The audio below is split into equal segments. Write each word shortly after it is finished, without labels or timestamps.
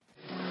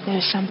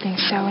There's something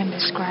so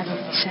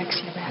indescribably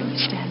sexy about you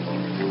standing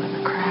in the middle of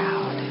a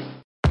crowd.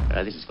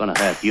 This is going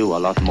to hurt you a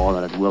lot more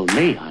than it will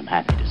me, I'm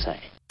happy to say.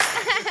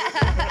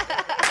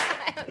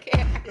 I don't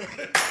care.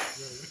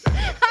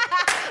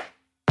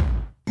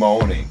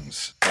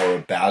 Mornings are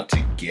about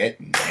to get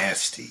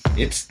nasty.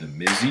 It's the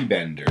Mizzy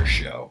Bender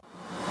Show.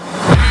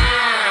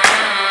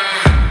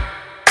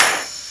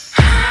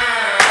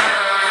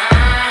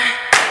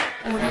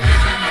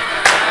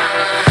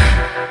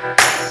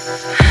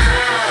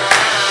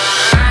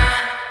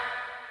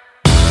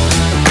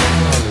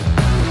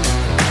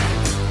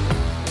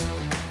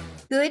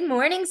 Good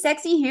morning,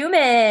 sexy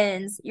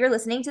humans. You're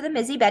listening to the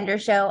Mizzy Bender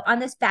Show on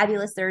this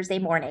fabulous Thursday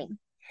morning.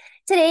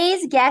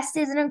 Today's guest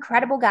is an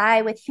incredible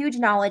guy with huge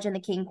knowledge in the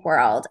kink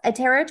world, a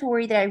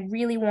territory that I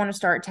really want to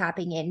start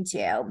tapping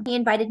into. He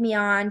invited me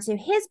on to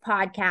his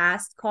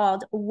podcast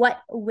called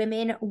What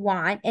Women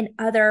Want and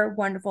Other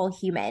Wonderful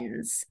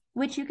Humans,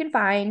 which you can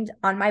find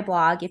on my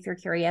blog if you're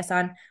curious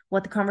on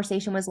what the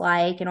conversation was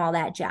like and all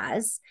that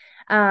jazz.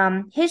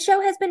 His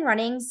show has been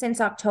running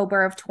since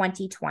October of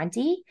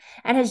 2020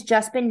 and has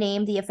just been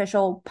named the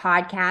official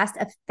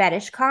podcast of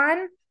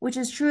FetishCon, which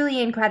is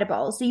truly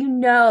incredible. So you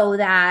know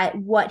that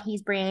what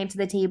he's bringing to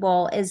the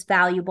table is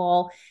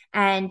valuable,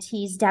 and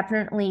he's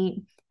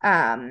definitely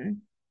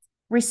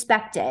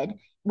respected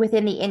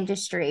within the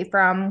industry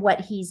from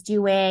what he's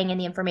doing and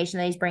the information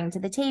that he's bringing to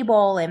the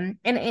table. And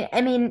I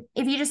mean,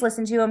 if you just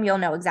listen to him, you'll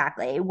know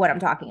exactly what I'm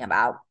talking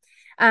about.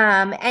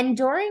 And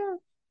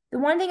the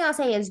one thing I'll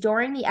say is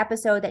during the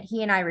episode that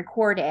he and I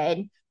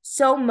recorded,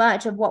 so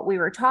much of what we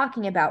were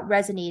talking about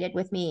resonated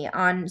with me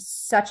on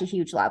such a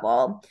huge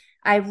level.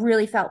 I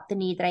really felt the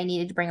need that I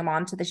needed to bring him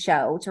onto the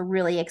show to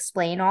really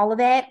explain all of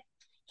it.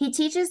 He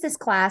teaches this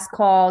class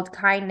called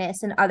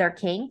Kindness and Other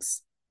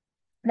Kinks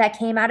that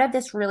came out of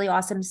this really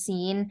awesome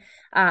scene,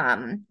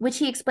 which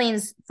he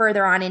explains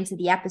further on into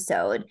the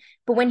episode.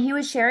 But when he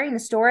was sharing the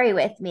story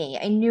with me,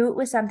 I knew it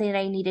was something that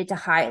I needed to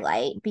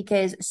highlight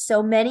because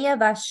so many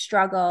of us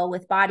struggle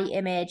with body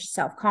image,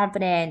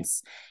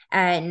 self-confidence,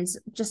 and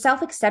just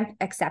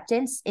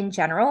self-acceptance in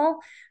general.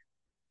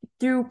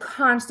 Through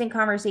constant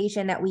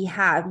conversation that we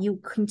have, you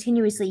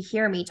continuously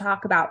hear me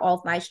talk about all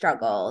of my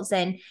struggles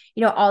and,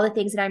 all the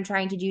things that I'm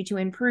trying to do to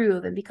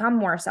improve and become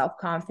more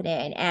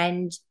self-confident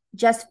and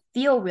just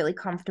feel really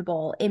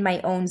comfortable in my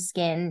own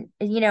skin,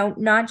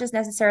 not just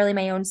necessarily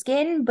my own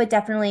skin, but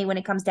definitely when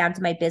it comes down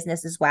to my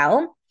business as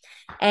well.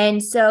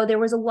 And so there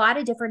was a lot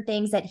of different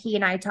things that he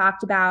and I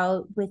talked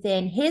about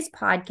within his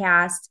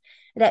podcast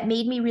that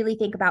made me really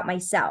think about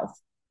myself,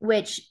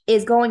 which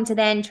is going to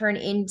then turn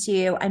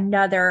into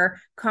another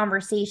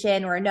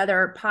conversation or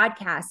another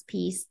podcast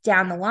piece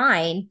down the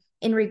line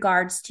in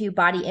regards to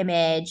body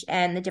image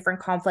and the different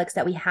conflicts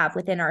that we have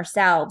within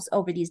ourselves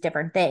over these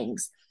different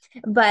things.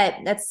 But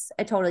that's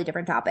a totally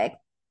different topic.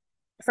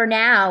 For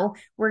now,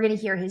 we're going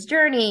to hear his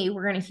journey.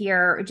 We're going to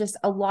hear just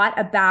a lot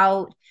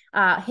about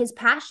his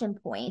passion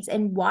points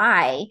and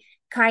why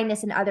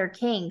Kindness and Other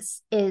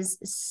Kinks is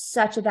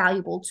such a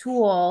valuable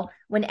tool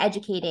when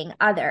educating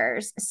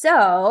others.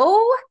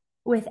 So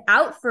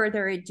without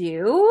further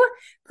ado,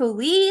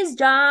 please,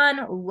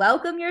 John,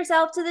 welcome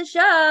yourself to the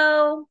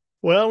show.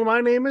 Well,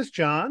 my name is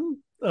John,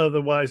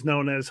 otherwise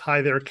known as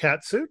Hi There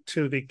Catsuit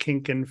to the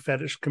kink and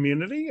fetish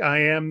community. I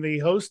am the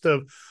host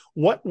of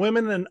What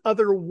Women and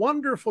Other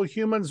Wonderful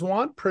Humans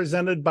Want,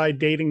 presented by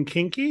Dating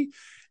Kinky.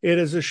 It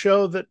is a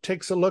show that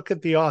takes a look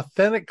at the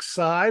authentic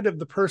side of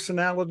the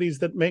personalities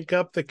that make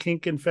up the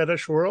kink and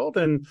fetish world,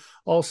 and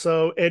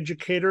also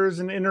educators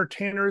and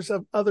entertainers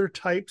of other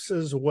types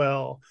as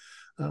well.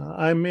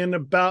 I'm in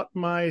about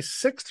my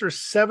 6th or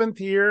 7th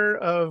year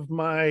of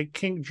my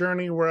kink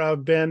journey where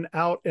I've been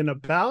out and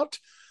about.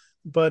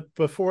 But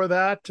before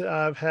that,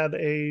 I've had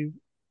a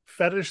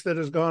fetish that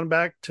has gone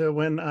back to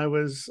when I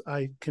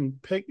can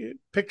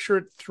picture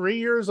it 3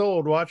 years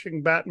old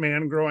watching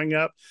Batman growing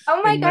up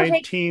in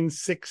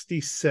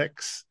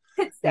 1966.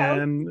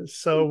 And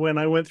so when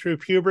I went through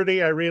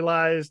puberty, I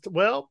realized,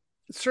 well,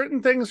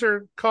 certain things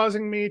are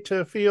causing me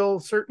to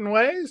feel certain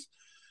ways.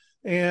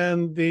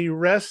 And the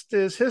rest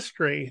is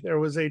history. There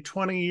was a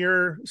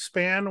 20-year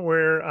span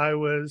where I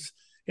was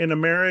in a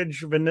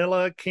marriage,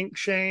 vanilla, kink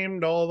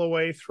shamed all the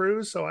way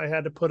through. So I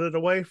had to put it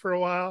away for a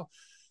while.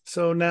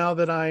 So now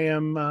that I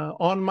am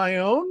on my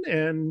own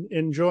and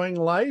enjoying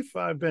life,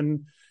 I've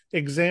been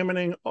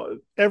examining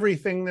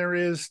everything there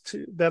is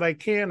that I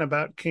can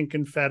about kink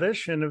and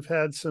fetish, and have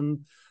had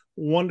some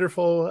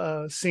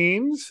wonderful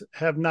scenes.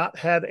 Have not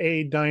had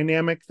a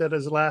dynamic that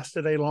has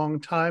lasted a long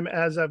time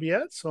as of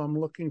yet. So I'm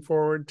looking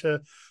forward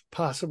to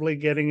possibly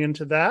getting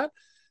into that.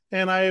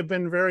 And I have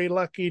been very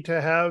lucky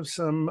to have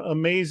some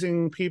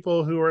amazing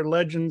people who are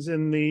legends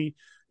in the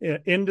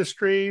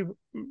industry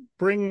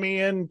bring me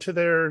into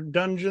their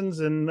dungeons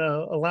and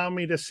allow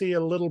me to see a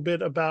little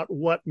bit about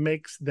what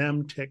makes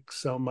them tick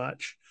so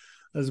much.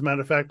 As a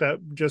matter of fact,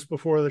 just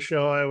before the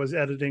show, I was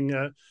editing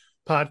a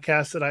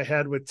podcast that I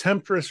had with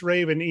Temptress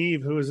Raven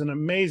Eve, who is an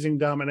amazing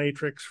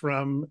dominatrix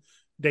from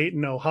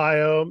Dayton,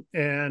 Ohio.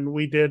 And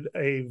we did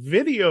a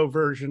video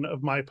version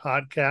of my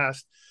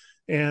podcast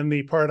And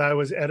the part I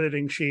was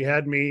editing, she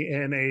had me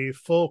in a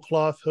full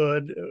cloth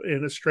hood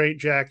in a straight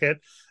jacket,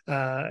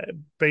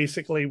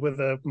 basically with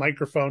a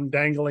microphone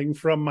dangling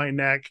from my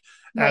neck,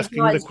 My asking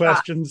jaw the is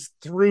dropped. questions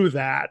through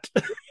that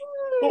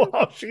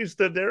while she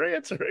stood there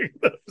answering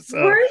them. Were So,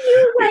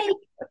 you like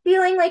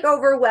feeling like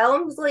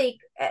overwhelmed?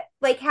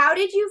 Like how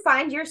did you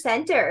find your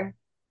center?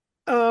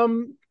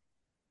 um,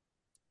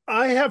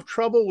 I have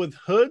trouble with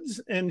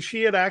hoods, and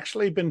she had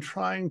actually been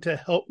trying to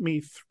help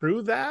me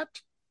through that.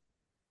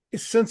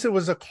 Since it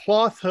was a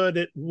cloth hood,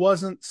 it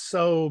wasn't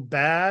so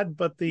bad.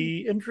 But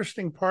the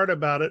interesting part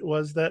about it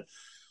was that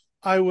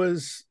I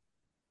was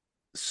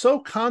so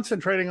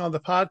concentrating on the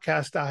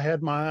podcast, I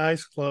had my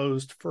eyes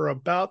closed for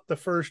about the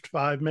first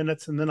 5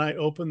 minutes, and then I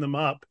opened them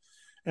up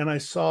and I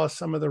saw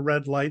some of the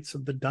red lights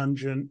of the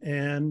dungeon.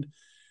 And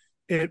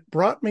it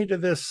brought me to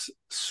this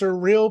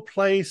surreal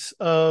place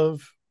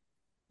of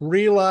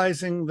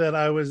realizing that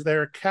I was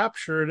there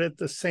captured at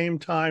the same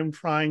time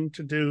trying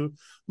to do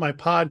my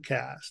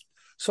podcast.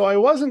 So I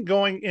wasn't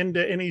going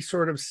into any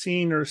sort of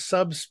scene or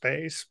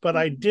subspace, but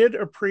I did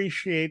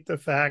appreciate the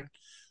fact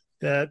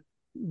that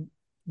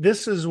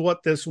this is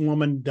what this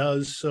woman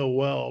does so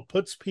well,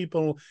 puts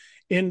people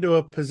into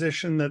a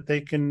position that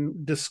they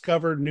can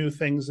discover new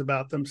things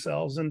about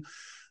themselves. And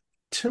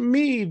to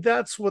me,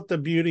 that's what the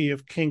beauty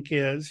of kink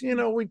is. You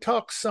know, we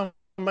talk so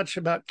much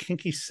about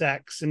kinky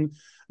sex, and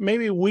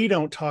maybe we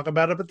don't talk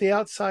about it, but the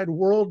outside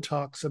world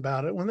talks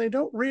about it when they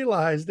don't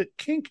realize that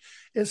kink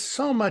is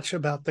so much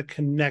about the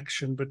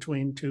connection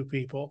between two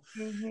people.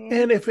 Mm-hmm.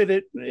 And if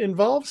it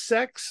involves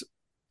sex,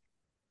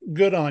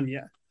 good on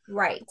you.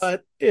 Right.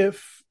 But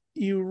if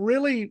you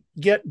really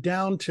get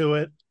down to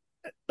it,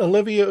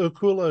 Olivia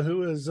Ukula,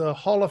 who is a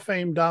Hall of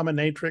Fame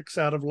dominatrix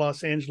out of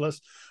Los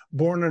Angeles,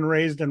 born and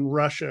raised in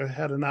Russia,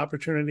 had an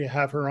opportunity to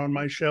have her on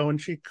my show, and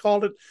she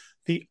called it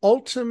the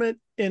ultimate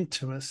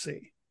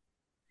intimacy.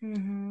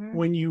 Mm-hmm.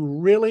 When you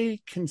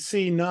really can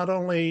see not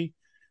only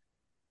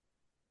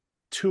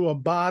to a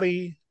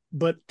body,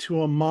 but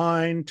to a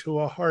mind, to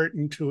a heart,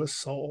 and to a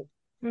soul.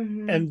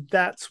 Mm-hmm. And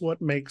that's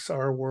what makes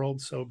our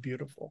world so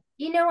beautiful.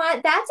 You know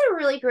what? That's a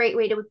really great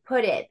way to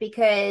put it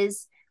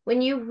because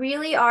when you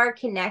really are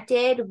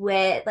connected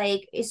with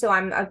like so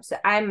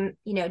I'm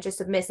just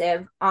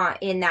submissive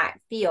in that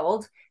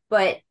field,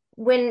 but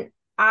when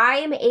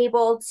I'm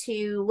able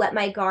to let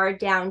my guard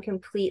down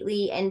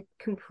completely and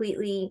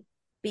completely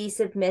be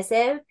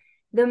submissive,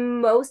 the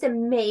most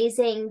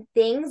amazing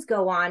things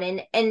go on.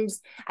 And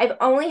I've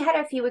only had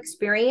a few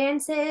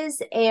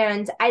experiences,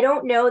 and I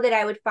don't know that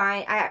I would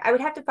find I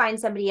would have to find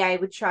somebody I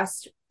would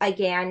trust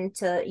again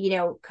to,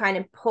 kind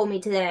of pull me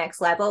to the next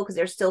level because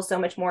there's still so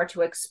much more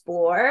to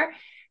explore.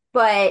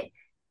 But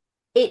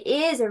it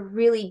is a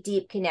really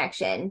deep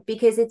connection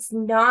because it's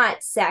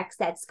not sex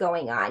that's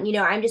going on.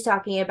 I'm just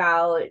talking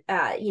about,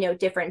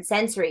 different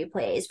sensory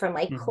plays from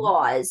like Mm-hmm.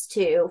 claws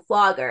to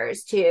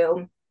floggers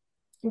to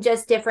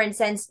just different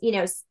sense,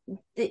 is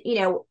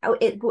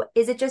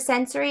it just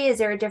sensory? Is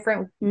there a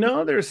different?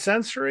 No, there's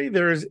sensory,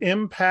 there's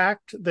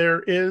impact,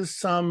 there is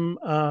some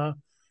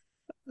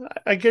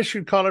I guess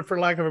you'd call it, for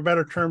lack of a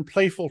better term,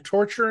 playful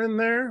torture in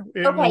there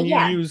Okay, when you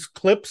yeah. use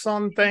clips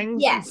on things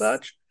and Yes,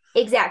 such.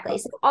 exactly.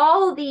 So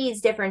all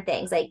these different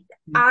things, like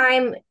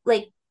I'm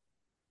like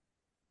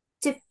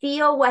to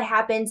feel what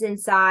happens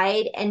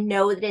inside and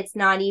know that it's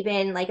not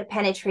even like a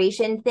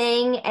penetration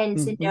thing, and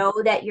to Mm-hmm. know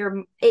that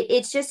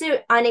it's just an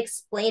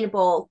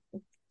unexplainable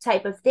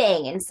type of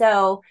thing. And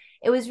so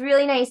it was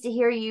really nice to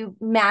hear you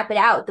map it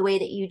out the way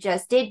that you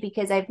just did,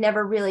 because I've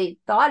never really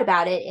thought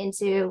about it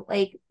into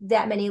like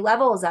that many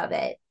levels of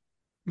it.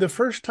 The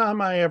first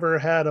time I ever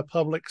had a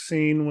public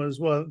scene was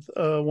with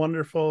a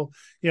wonderful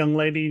young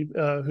lady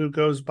who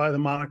goes by the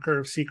moniker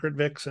of Secret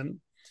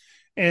Vixen.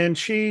 And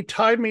she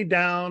tied me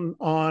down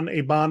on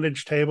a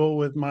bondage table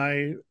with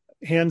my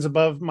hands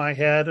above my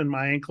head and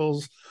my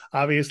ankles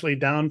obviously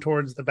down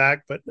towards the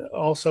back, but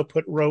also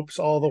put ropes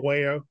all the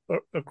way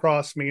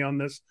across me on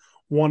this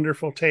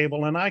wonderful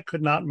table. And I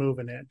could not move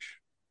an inch.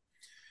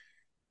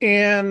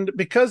 And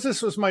because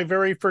this was my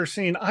very first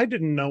scene, I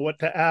didn't know what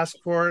to ask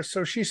for.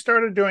 So she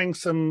started doing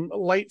some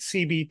light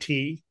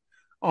CBT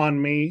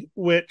on me,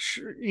 which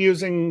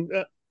using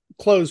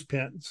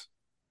clothespins.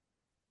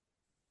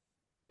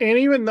 And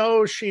even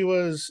though she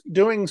was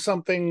doing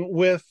something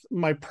with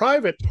my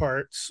private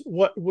parts,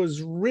 what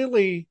was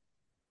really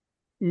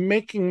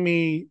making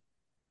me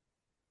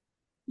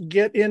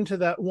get into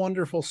that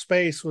wonderful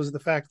space was the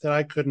fact that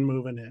I couldn't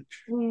move an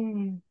inch.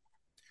 Mm.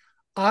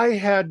 I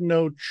had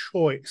no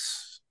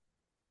choice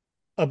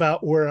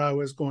about where I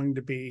was going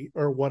to be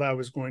or what I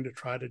was going to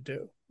try to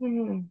do.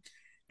 Mm.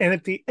 And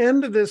at the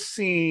end of this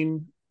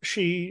scene,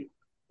 she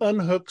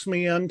unhooks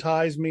me,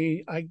 unties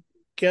me. I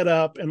get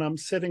up and I'm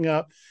sitting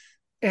up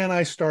and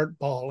I start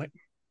bawling.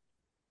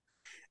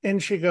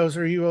 And she goes,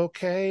 "Are you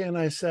okay?" And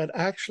I said,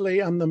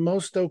 "Actually, I'm the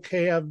most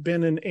okay I've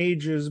been in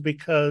ages,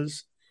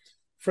 because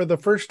for the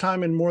first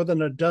time in more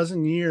than a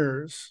dozen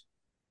years,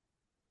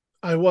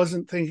 I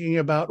wasn't thinking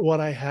about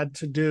what I had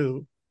to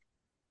do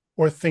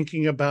or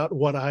thinking about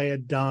what I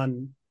had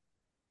done.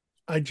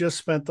 I just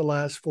spent the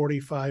last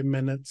 45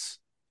 minutes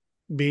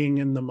being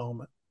in the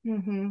moment.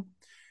 Mm-hmm.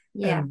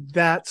 Yeah. And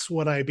that's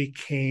what I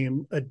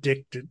became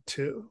addicted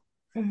to.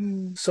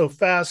 Mm-hmm. So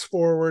fast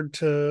forward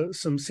to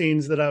some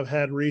scenes that I've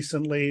had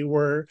recently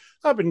where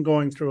I've been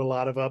going through a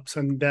lot of ups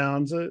and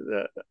downs.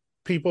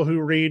 People who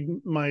read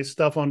my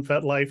stuff on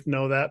FetLife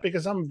know that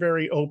because I'm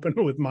very open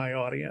with my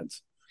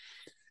audience.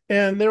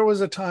 And there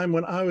was a time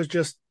when I was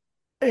just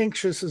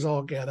anxious as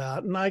all get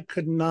out and I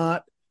could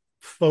not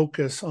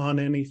focus on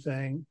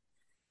anything.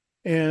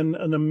 And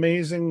an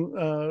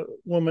amazing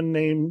woman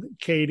named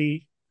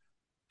Katie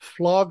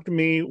flogged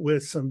me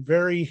with some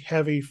very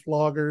heavy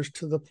floggers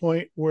to the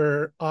point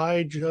where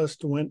I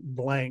just went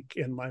blank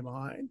in my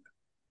mind.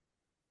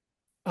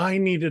 I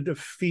needed to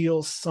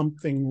feel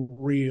something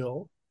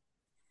real.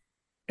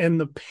 And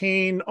the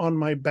pain on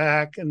my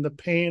back and the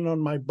pain on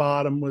my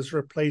bottom was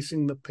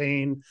replacing the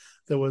pain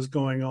that was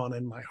going on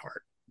in my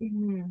heart.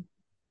 Mm-hmm.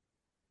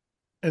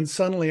 And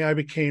suddenly I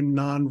became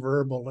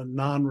nonverbal and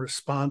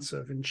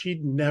non-responsive. And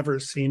she'd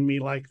never seen me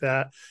like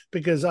that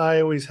because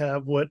I always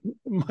have what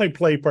my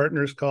play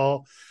partners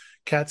call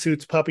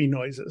catsuit's puppy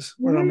noises,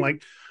 where I'm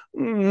like,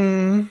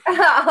 mm.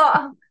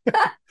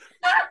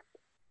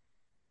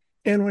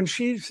 And when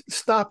she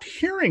stopped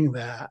hearing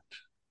that,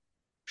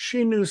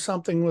 she knew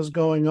something was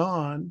going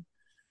on.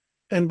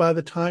 And by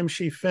the time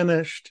she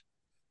finished,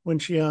 when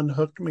she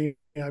unhooked me,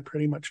 I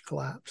pretty much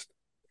collapsed.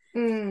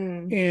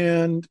 Mm.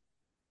 And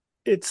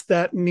it's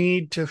that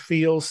need to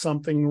feel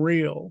something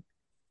real.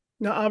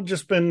 Now, I've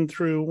just been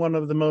through one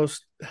of the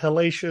most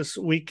hellacious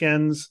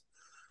weekends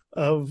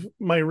of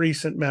my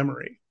recent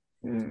memory.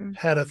 Mm.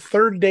 Had a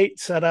third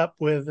date set up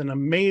with an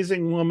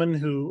amazing woman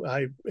who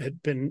I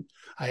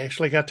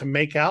actually got to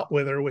make out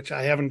with her, which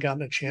I haven't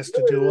gotten a chance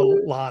to do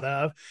a lot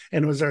of.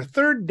 And it was our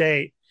third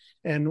date.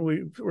 And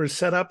we were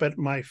set up at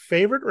my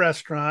favorite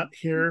restaurant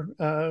here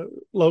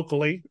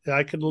locally.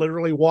 I could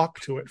literally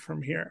walk to it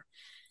from here.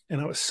 And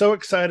I was so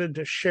excited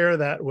to share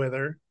that with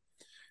her.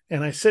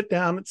 And I sit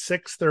down at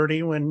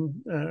 6:30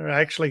 when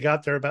I actually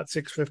got there about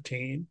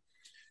 6:15.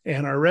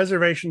 And our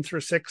reservations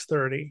for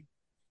 6:30.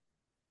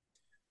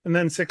 And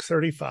then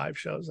 6:35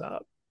 shows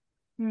up.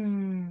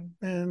 Mm.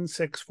 And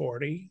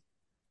 6:40,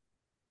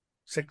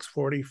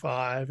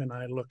 6:45. And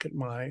I look at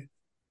my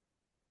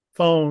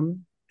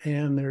phone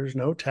and there's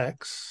no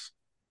texts,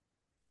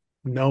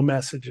 no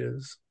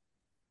messages.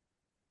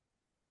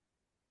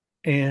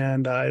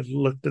 And I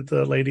looked at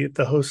the lady at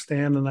the host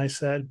stand and I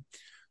said,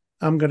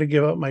 I'm going to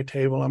give up my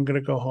table. I'm going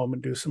to go home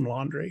and do some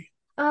laundry.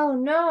 Oh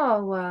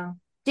no.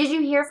 Did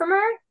you hear from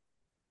her?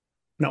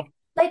 No,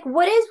 Like,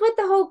 what is with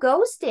the whole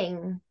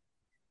ghosting?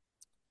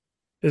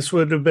 this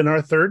would have been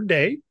our third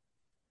date.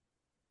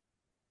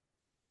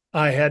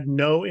 I had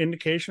no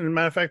indication. As a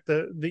matter of fact,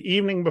 the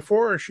evening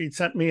before, she'd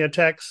sent me a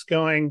text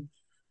going,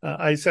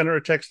 I sent her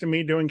a text to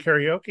me doing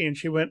karaoke, and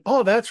she went,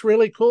 "Oh, that's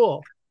really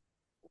cool."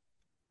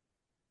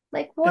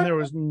 Like, And what? there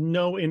was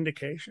no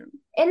indication.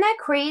 Isn't that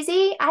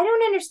crazy? I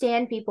don't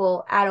understand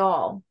people at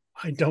all.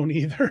 I don't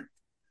either.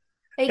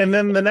 Like, And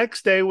then the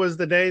next day was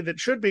the day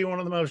that should be one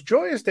of the most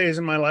joyous days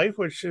in my life,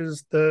 which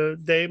is the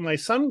day my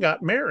son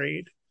got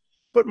married.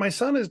 But my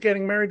son is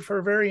getting married for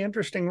a very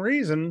interesting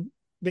reason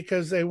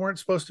because they weren't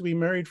supposed to be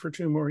married for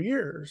 2 more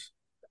years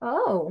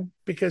oh.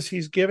 because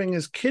he's giving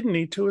his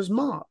kidney to his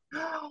mom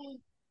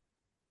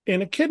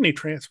in a kidney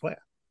transplant.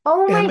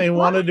 Oh And my they God.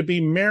 wanted to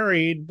be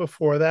married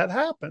before that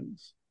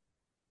happens.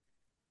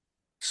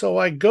 So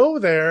I go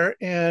there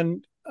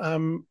and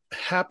I'm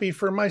happy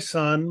for my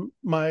son.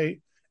 My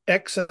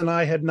ex and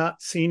I had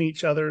not seen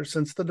each other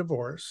since the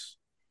divorce.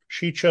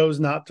 She chose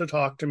not to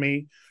talk to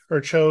me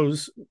or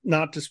chose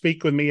not to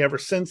speak with me ever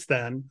since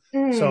then. So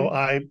Mm.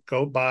 I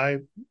go by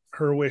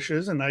her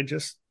wishes and I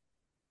just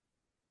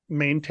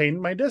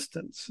maintained my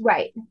distance.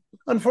 Right.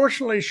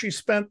 Unfortunately, she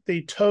spent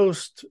the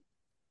toast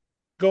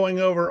going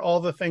over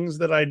all the things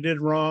that I did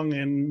wrong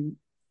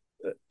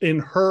in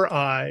her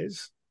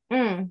eyes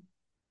Mm.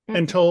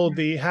 and Mm. told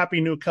the happy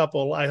new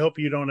couple, I hope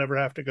you don't ever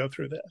have to go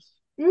through this.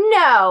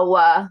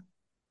 No.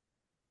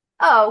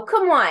 Oh,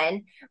 come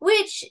on.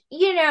 Which,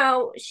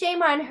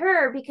 shame on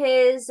her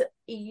because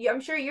I'm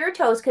sure your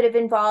toast could have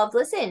involved,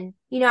 listen,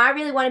 I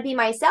really want to be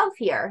myself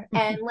here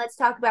and let's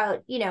talk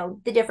about,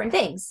 the different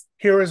things.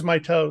 Here is my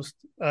toast.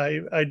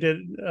 I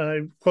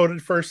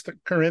quoted First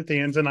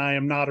Corinthians, and I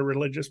am not a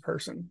religious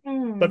person,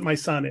 but my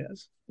son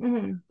is,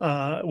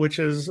 which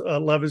is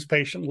love is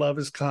patient, love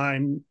is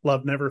kind,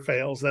 love never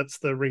fails. That's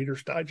the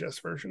Reader's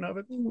Digest version of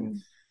it.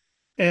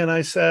 And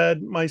I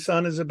said, my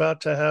son is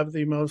about to have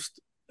the most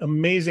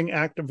amazing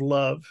act of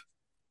love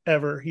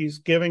ever. He's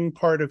giving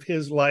part of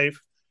his life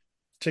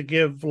to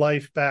give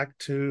life back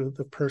to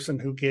the person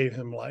who gave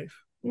him life.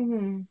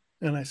 And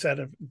I said,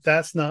 if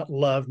that's not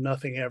love,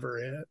 nothing ever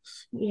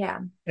is. Yeah.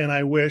 And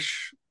I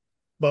wish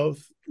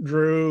both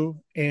Drew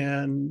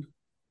and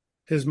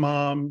his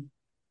mom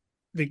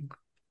the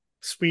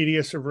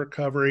speediest of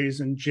recoveries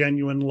and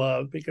genuine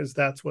love, because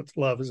that's what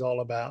love is all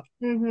about.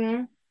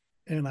 And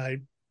I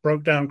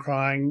broke down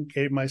crying,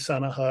 gave my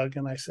son a hug,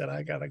 and I said,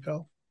 I got to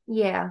go.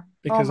 Yeah.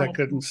 Because I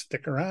couldn't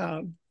stick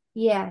around.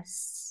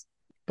 Yes.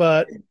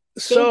 But Thank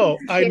you so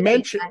for sharing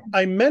that.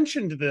 I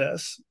mentioned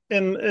this,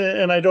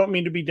 and I don't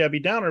mean to be Debbie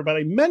Downer, but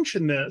I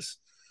mentioned this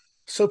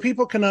so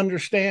people can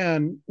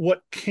understand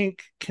what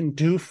kink can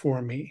do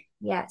for me.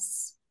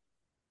 Yes.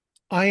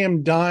 I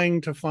am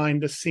dying to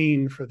find a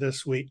scene for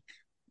this week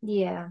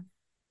Yeah.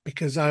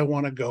 because I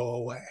want to go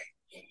away.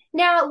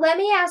 Now, let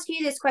me ask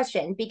you this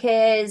question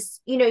because,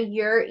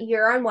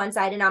 you're on one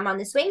side and I'm on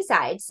the swing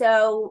side.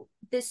 So,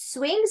 the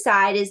swing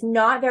side is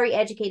not very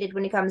educated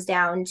when it comes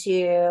down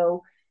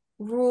to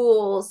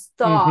rules,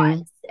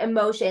 thoughts, Mm-hmm.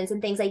 emotions,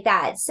 and things like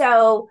that.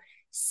 So,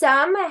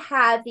 some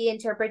have the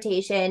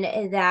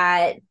interpretation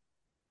that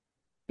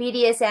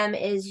BDSM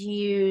is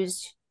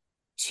used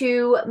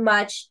too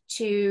much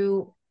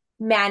to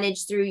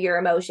manage through your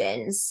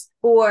emotions,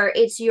 or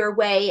it's your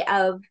way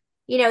of,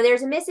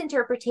 there's a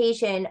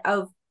misinterpretation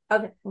of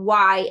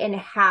why and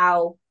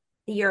how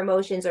your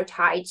emotions are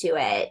tied to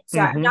it. So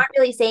I'm Mm-hmm. not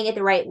really saying it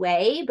the right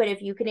way, but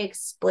if you can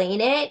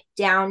explain it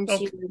down to.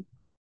 Okay.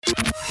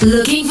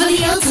 Looking for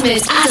the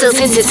ultimate adult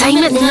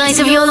entertainment night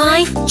of your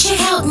life? Check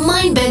out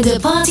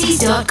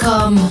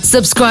mindbenderparties.com.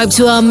 Subscribe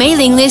to our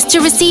mailing list to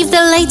receive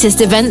the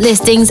latest event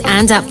listings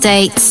and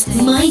updates.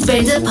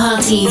 Mindbender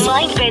Parties.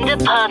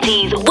 Mindbender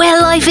Parties, where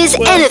life is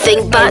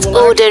anything but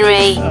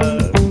ordinary.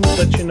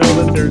 Let you know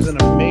that there's an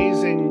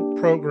amazing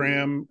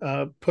program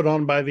put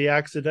on by the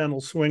Accidental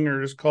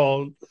Swingers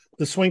called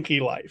The Swinky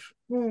Life,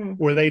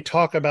 where they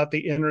talk about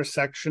the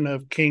intersection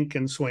of kink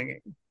and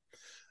swinging.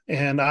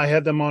 And I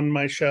had them on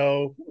my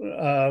show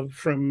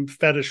from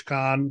Fetish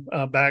Con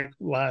back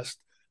when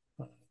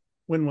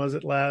was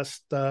it?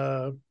 Last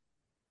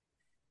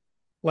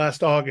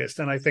August.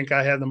 And I think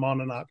I had them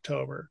on in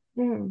October.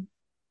 Mm.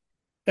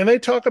 And they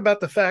talk about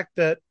the fact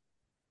that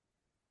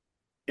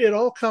it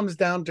all comes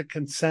down to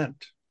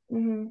consent.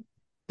 Mm-hmm.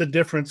 The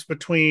difference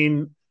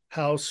between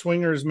how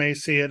swingers may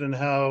see it and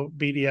how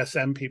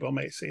BDSM people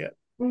may see it.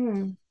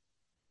 Mm-hmm.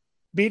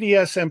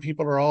 BDSM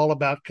people are all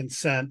about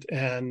consent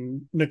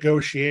and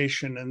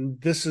negotiation,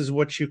 and this is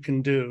what you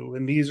can do,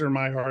 and these are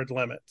my hard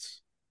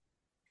limits.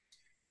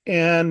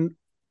 And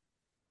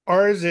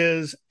ours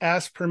is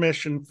ask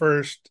permission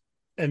first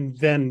and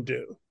then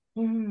do.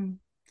 Mm-hmm.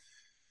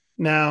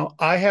 Now,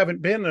 I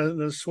haven't been in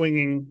a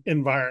swinging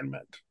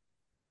environment,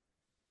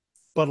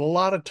 but a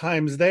lot of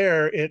times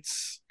there,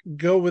 it's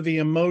go with the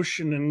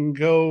emotion and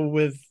go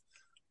with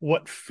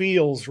what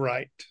feels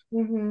right.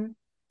 Mm-hmm.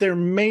 There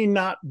may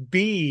not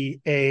be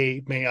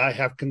may I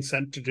have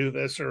consent to do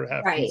this or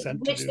have Right.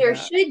 consent to Which do there that.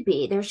 should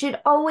be. There should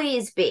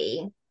always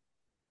be.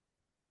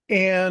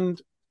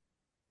 And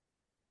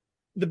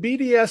the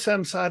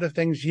BDSM side of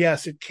things,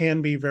 yes, it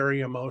can be very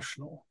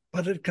emotional,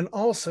 but it can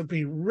also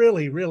be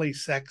really, really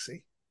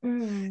sexy.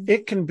 Mm.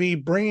 It can be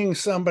bringing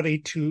somebody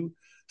to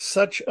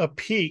such a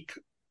peak,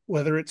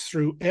 whether it's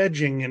through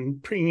edging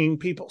and bringing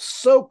people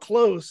so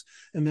close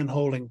and then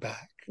holding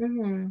back.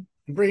 Mm-hmm.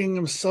 Bringing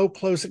them so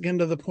close again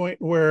to the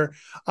point where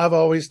I've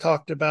always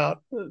talked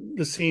about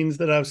the scenes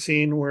that I've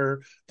seen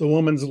where the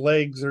woman's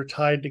legs are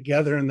tied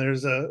together and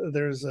there's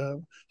a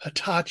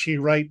Hitachi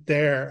right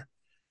there.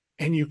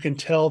 And you can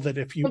tell that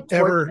if you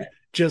ever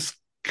just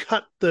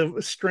cut the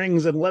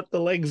strings and let the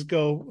legs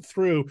go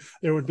through,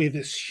 there would be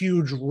this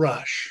huge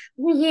rush.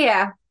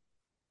 Yeah.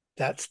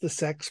 That's the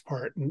sex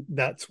part, and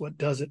that's what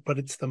does it. But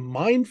it's the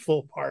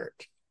mindful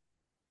part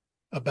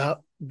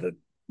about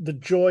the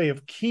joy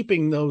of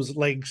keeping those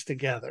legs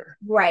together,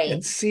 right,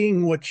 and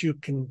seeing what you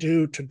can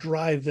do to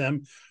drive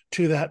them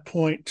to that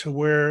point to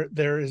where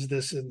there is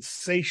this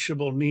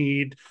insatiable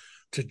need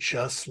to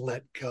just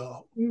let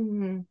go.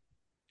 Mm-hmm.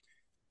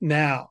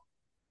 Now,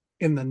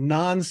 in the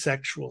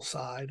non-sexual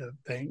side of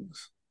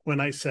things, when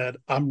I said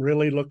I'm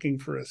really looking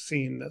for a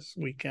scene this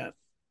weekend,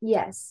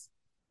 yes,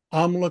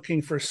 I'm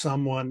looking for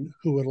someone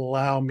who would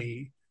allow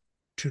me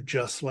to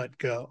just let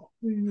go.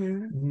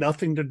 Mm-hmm.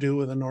 Nothing to do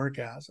with an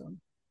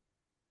orgasm,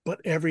 but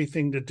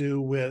everything to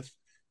do with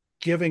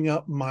giving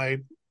up my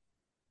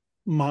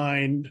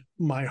mind,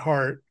 my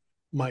heart,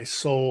 my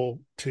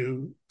soul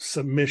to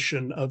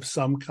submission of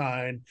some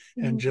kind,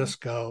 and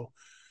just go,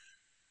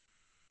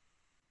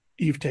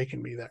 you've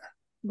taken me there.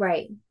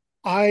 Right.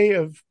 I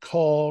have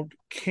called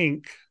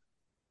kink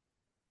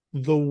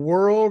the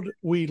world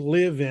we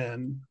live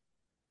in,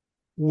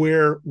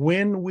 where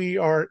when we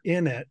are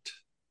in it,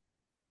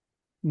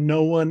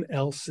 no one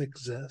else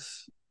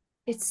exists.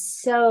 It's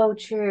so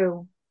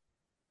true.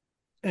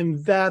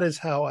 And that is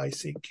how I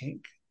see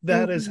kink.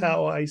 That is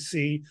how I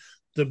see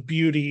the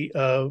beauty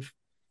of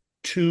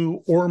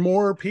two or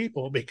more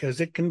people, because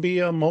it can be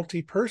a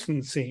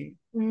multi-person scene.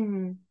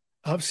 Mm-hmm.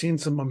 I've seen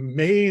some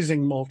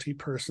amazing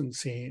multi-person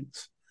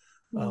scenes.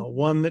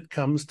 One that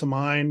comes to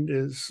mind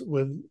is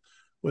with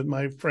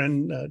my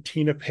friend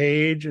Tina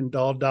Page and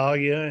Doll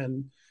Dahlia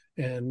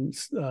and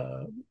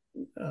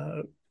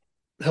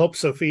Help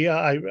Sophia.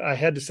 I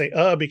had to say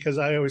because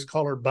I always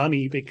call her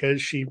Bunny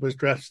because she was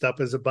dressed up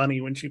as a bunny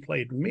when she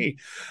played me.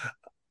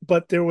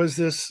 But there was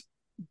this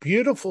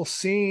beautiful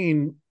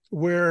scene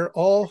where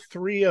all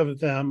three of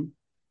them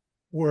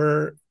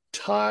were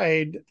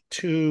tied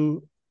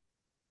to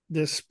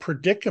this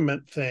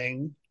predicament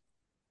thing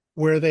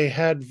where they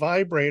had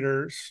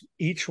vibrators.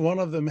 Each one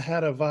of them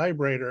had a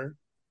vibrator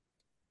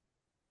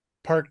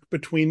parked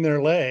between their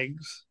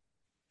legs,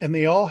 and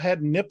they all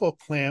had nipple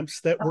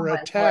clamps that Oh were my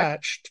Lord.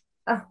 attached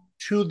Oh.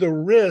 to the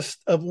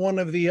wrist of one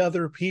of the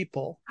other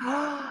people.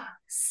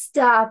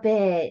 Stop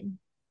it.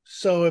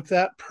 So if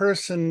that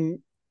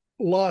person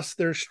lost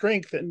their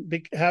strength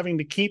and having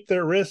to keep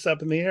their wrists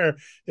up in the air,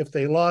 if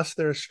they lost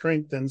their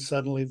strength, then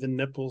suddenly the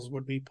nipples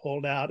would be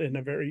pulled out in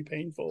a very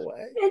painful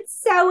way. It's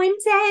so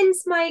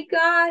intense. My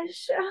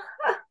gosh.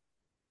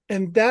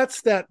 And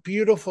that's that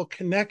beautiful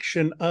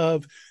connection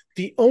of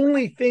the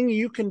only thing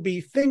you can be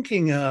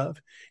thinking of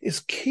is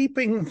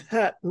keeping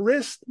that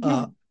wrist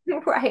up.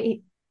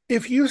 Right.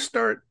 If you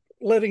start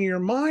letting your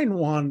mind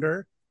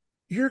wander,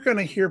 you're going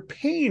to hear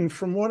pain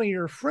from one of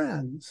your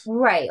friends.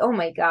 Right. Oh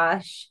my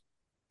gosh.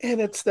 And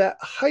it's that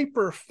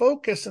hyper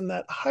focus and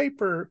that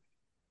hyper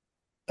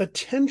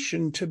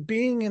attention to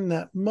being in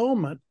that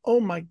moment. Oh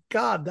my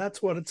God,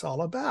 that's what it's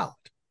all about.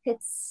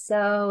 It's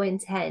so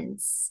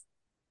intense.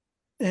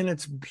 And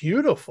it's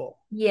beautiful.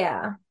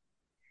 Yeah.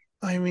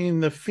 I mean,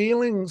 the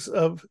feelings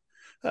of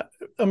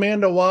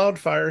Amanda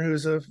Wildfire,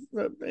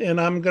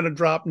 and I'm going to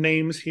drop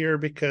names here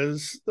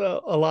because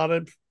a lot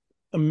of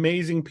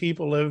amazing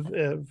people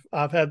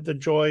I've had the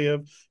joy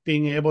of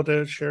being able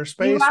to share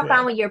space You rock with.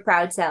 on with your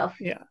proud self.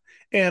 Yeah.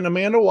 And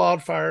Amanda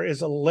Wildfire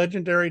is a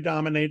legendary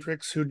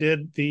dominatrix who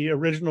did the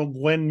original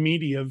Gwen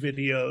Media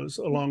videos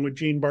along with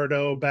Jean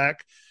Bardot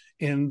back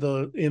in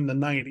the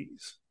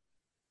 90s.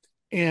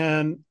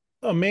 And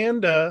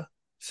Amanda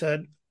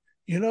said,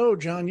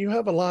 John, you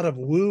have a lot of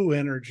woo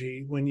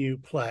energy when you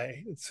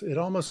play. It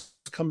almost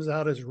comes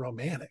out as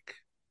romantic.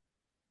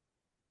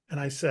 And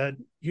I said,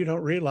 you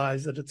don't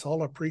realize that it's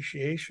all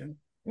appreciation.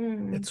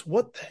 It's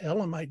what the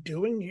hell am I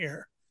doing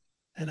here?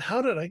 And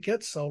how did I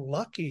get so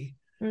lucky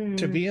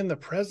to be in the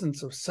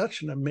presence of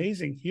such an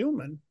amazing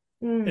human?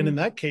 And in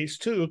that case,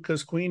 too,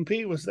 because Queen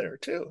P was there,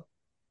 too.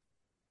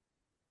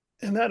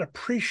 And that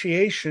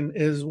appreciation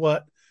is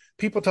what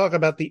people talk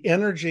about, the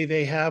energy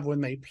they have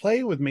when they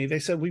play with me. They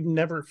said, we've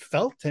never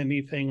felt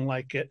anything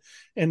like it.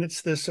 And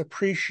it's this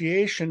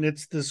appreciation.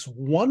 It's this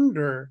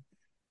wonder.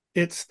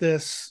 It's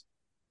this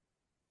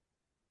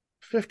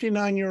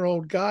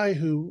 59-year-old guy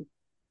who,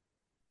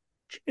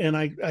 and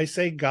I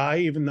say guy,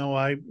 even though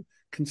I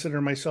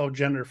consider myself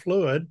gender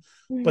fluid,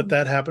 but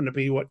that happened to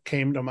be what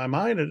came to my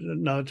mind at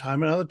another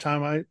time. Another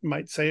time I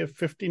might say a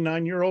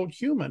 59-year-old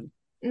human.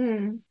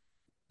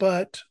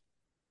 But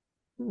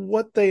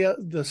what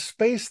the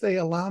space they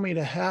allow me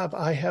to have,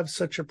 I have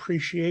such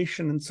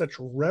appreciation and such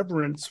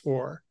reverence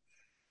for.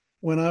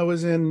 When I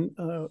was in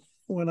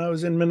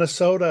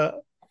Minnesota,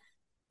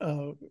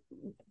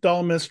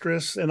 Doll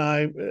Mistress and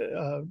I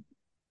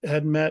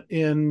had met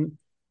in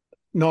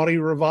Naughty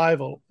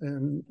Revival,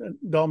 and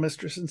Doll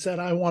Mistress and said,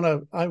 I want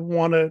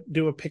to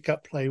do a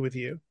pickup play with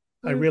you.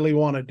 I really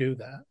want to do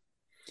that.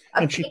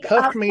 And she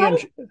cuffed me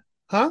and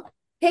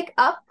Pick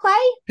up play?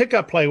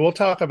 Pickup play. We'll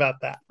talk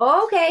about that.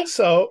 Oh, okay.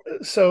 So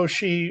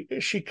she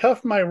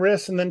cuffed my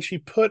wrist and then she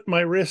put my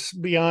wrists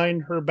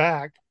behind her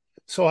back.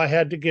 So I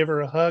had to give her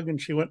a hug and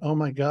she went, oh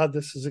my God,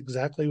 this is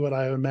exactly what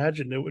I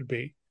imagined it would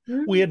be.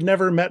 We had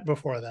never met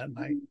before that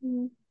night,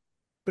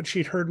 but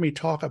she'd heard me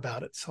talk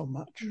about it so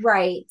much.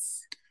 Right.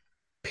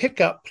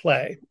 Pickup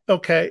play.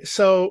 Okay.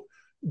 So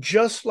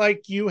just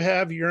like you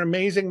have your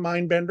amazing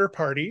mindbender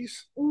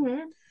parties,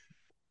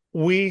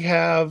 we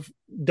have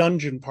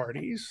dungeon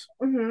parties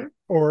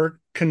or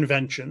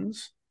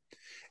conventions.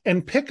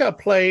 And pickup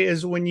play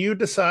is when you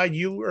decide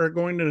you are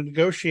going to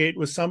negotiate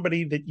with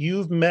somebody that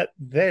you've met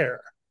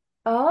there.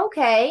 Oh,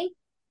 okay.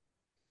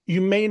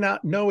 You may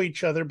not know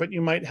each other, but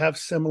you might have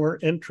similar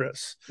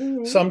interests.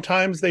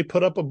 Sometimes they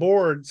put up a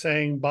board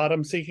saying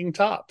bottom seeking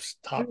tops,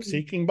 top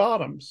seeking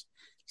bottoms.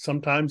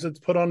 Sometimes it's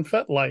put on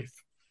FetLife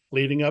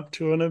leading up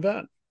to an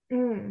event.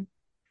 And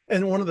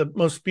one of the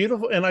most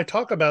beautiful, and I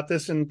talk about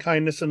this in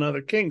Kindness and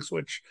Other Kinks,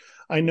 which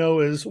I know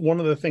is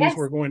one of the things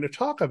we're going to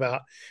talk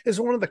about, is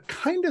one of the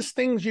kindest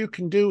things you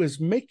can do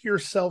is make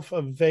yourself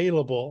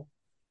available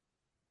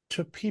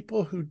to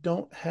people who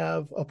don't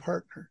have a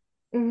partner.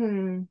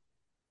 When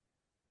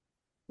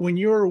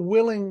you're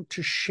willing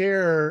to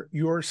share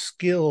your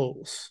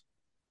skills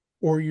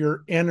or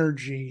your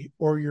energy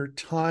or your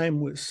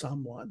time with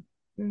someone,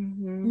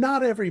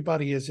 not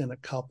everybody is in a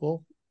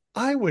couple.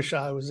 I wish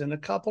I was in a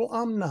couple.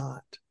 I'm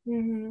not.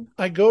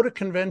 I go to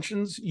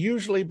conventions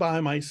usually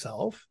by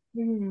myself,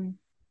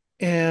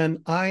 and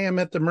I am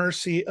at the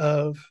mercy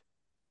of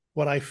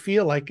what I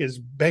feel like is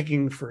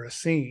begging for a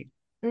scene.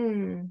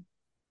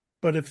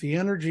 But if the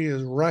energy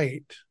is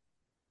right,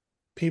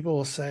 people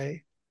will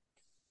say,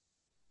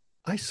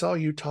 I saw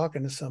you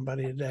talking to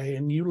somebody today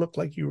and you look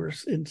like you were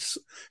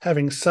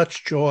having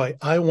such joy.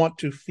 I want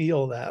to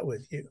feel that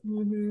with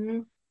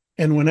you.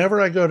 And whenever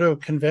I go to a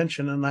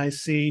convention and I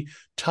see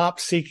top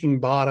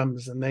seeking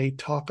bottoms and they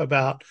talk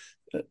about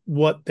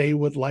what they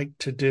would like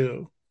to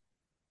do,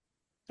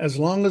 as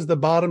long as the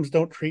bottoms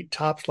don't treat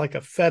tops like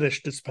a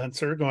fetish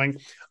dispenser going,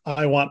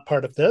 I want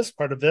part of this,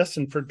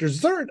 and for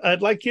dessert,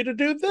 I'd like you to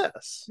do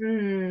this.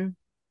 Mm.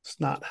 It's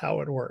not how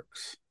it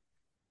works.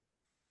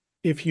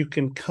 If you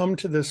can come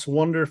to this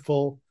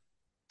wonderful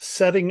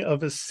setting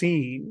of a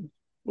scene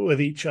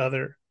with each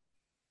other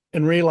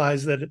and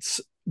realize that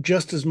it's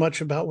just as much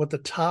about what the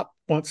top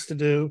wants to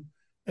do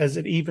as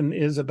it even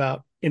is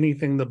about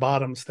anything the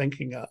bottom's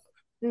thinking of.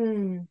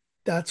 Mm.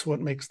 That's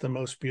what makes the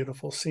most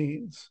beautiful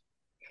scenes.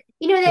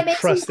 That The makes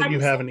trust that you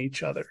have in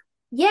each other.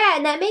 Yeah,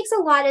 and that makes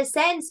a lot of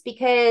sense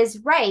because,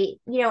 right,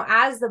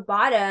 as the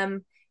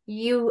bottom,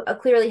 you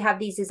clearly have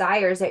these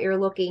desires that you're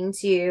looking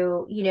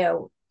to,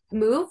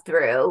 move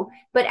through.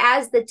 But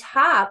as the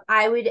top,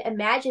 I would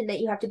imagine that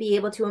you have to be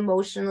able to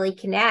emotionally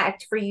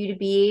connect for you to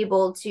be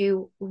able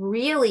to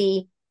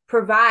really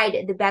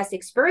provide the best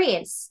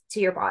experience to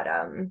your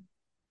bottom.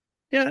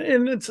 Yeah,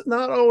 and it's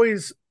not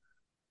always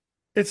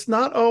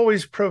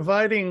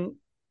providing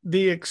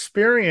the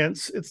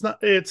experience.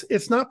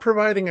 It's not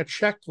providing a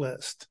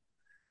checklist.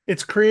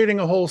 It's creating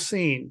a whole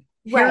scene.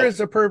 Here Right. is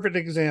a perfect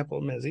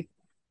example, Mizzy.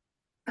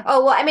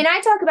 Oh, well, I mean,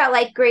 I talk about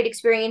like great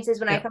experiences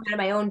when I Yeah. come out of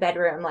my own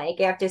bedroom. Like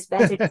after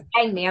Spencer just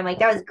banged me, I'm like,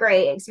 that was a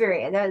great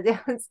experience.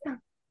 That was...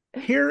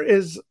 Here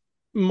is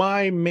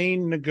my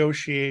main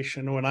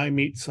negotiation when I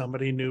meet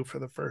somebody new for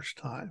the first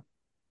time.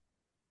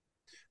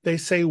 They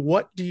say,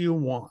 "What do you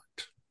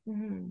want?"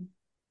 Mhm.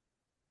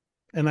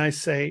 And I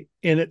say,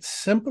 in its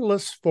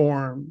simplest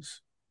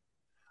forms,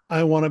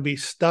 I want to be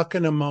stuck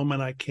in a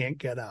moment I can't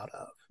get out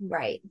of.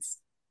 Right.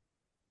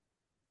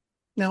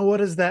 Now, what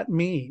does that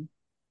mean?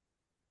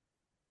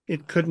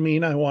 It could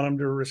mean I want them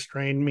to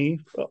restrain me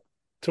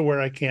to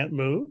where I can't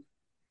move.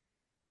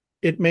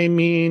 It may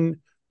mean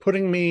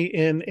putting me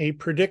in a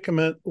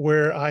predicament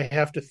where I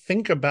have to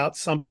think about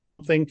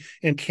something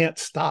and can't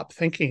stop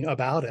thinking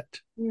about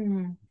it.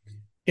 Mm.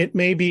 It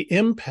may be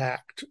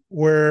impact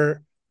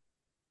where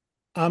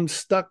I'm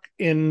stuck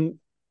in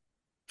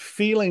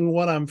feeling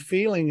what I'm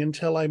feeling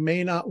until I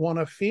may not want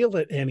to feel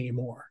it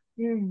anymore.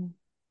 Mm.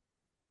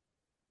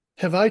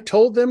 Have I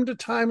told them to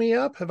tie me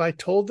up? Have I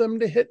told them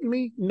to hit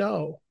me?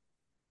 No.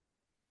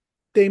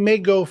 They may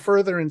go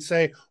further and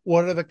say,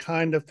 what are the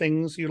kind of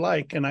things you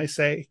like? And I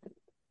say,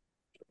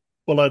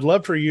 well, I'd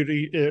love for you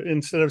to,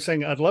 instead of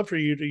saying, I'd love for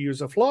you to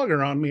use a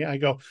flogger on me, I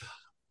go,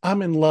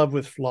 I'm in love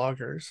with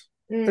floggers.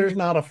 There's Mm.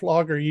 not a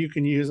flogger you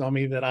can use on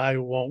me that I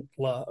won't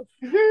love.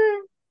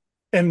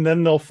 And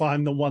then they'll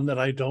find the one that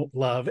I don't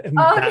love. And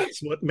Oh,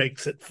 that's what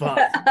makes it fun.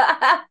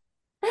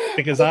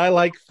 Because I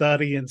like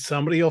Thuddy and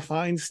somebody will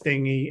find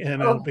Stingy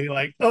and it'll oh, be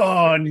like,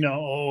 oh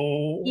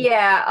no.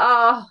 yeah.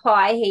 Oh,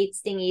 I hate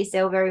Stingy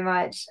so very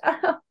much.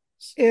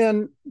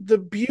 And the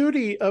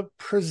beauty of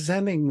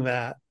presenting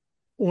that,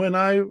 when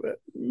I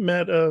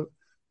met a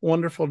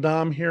wonderful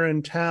Dom here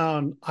in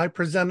town, I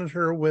presented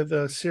her with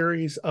a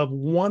series of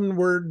one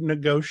word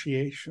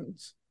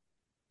negotiations.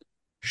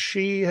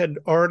 She had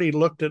already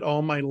looked at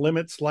all my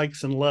limits,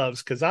 likes, and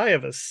loves because I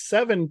have a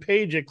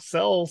 7-page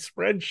Excel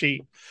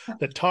spreadsheet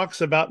that talks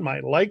about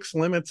my likes,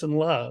 limits, and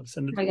loves.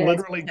 And Oh it my goodness.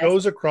 literally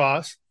goes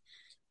across.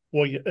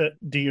 Well,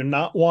 do you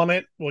not want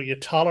it? Will you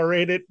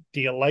tolerate it?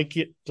 Do you like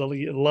it? Do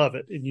you love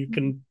it? And you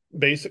can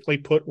basically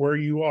put where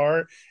you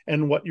are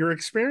and what your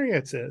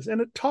experience is.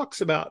 And it talks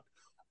about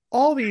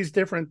all these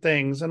different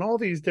things and all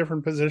these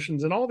different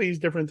positions and all these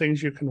different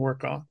things you can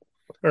work on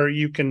or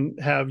you can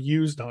have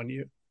used on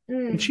you.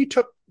 And Mm, she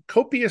took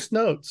copious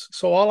notes.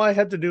 So all I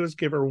had to do is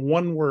give her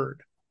one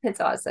word. that's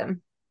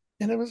awesome.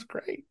 And it was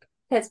great.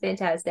 That's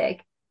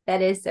fantastic.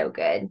 That is so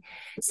good.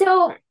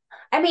 So,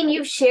 I mean,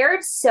 you've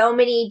shared so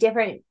many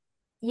different,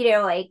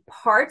 like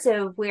parts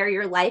of where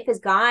your life has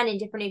gone and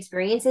different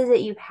experiences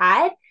that you've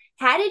had.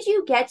 How did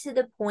you get to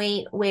the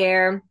point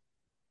where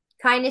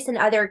Kindness and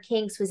Other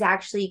Kinks was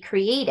actually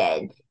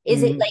created?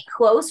 Is it Mm. like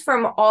close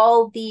from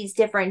all these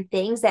different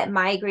things that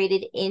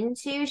migrated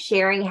into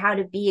sharing how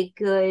to be a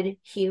good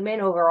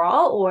human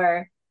overall,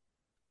 or?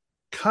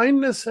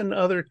 Kindness and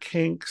Other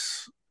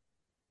Kinks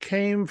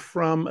came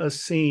from a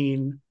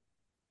scene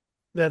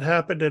that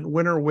happened at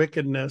Winter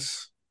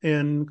Wickedness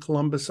in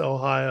Columbus,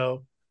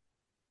 Ohio,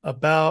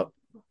 about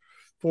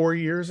 4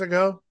 years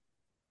ago.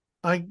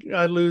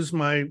 I lose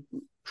my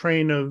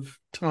train of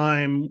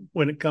time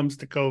when it comes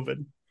to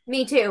COVID.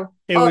 Me too.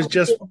 It Oh, was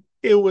just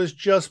it was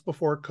just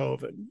before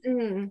COVID.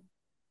 mm,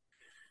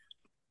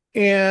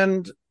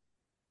 And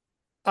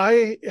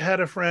I had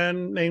a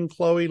friend named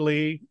Chloe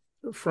Lee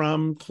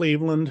from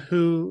Cleveland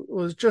who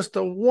was just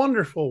a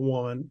wonderful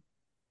woman,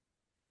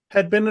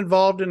 had been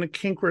involved in a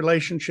kink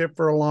relationship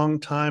for a long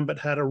time, but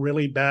had a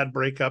really bad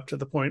breakup to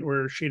the point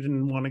where she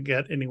didn't want to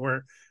get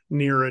anywhere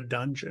near a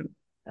dungeon.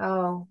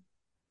 oh,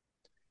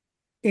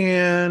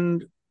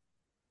 And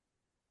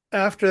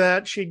after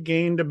that, she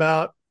gained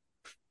about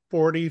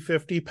 40,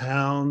 50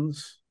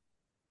 pounds.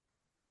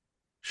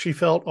 She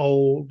felt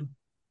old.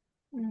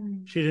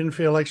 mm, She didn't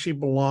feel like she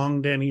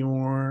belonged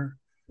anymore.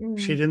 She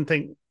mm, didn't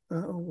think,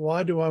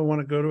 why do I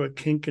want to go to a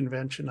kink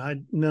convention?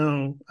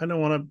 No, I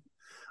don't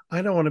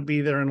want to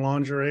be there in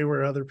lingerie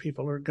where other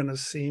people are going to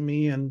see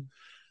me. And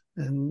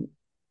And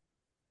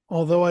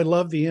although I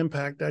love the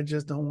impact, I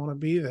just don't want to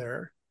be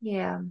there.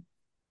 Yeah.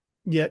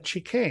 Yet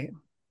she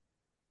came.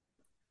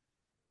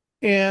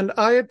 And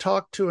I had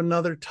talked to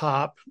another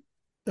top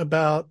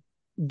about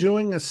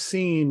doing a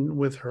scene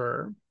with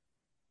her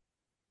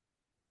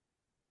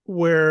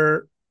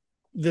where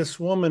this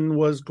woman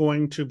was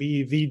going to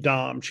be the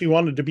Dom. She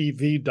wanted to be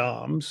the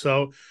Dom.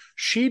 So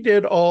she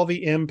did all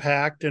the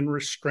impact and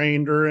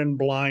restrained her and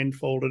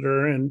blindfolded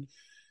her.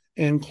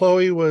 And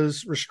Chloe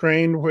was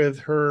restrained with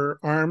her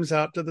arms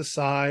out to the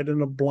side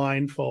and a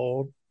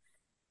blindfold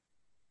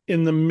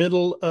in the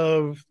middle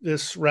of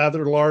this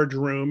rather large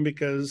room,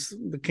 because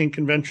the kink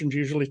conventions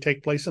usually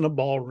take place in a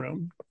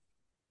ballroom.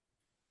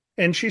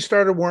 And she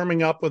started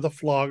warming up with a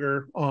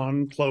flogger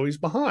on Chloe's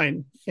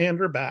behind and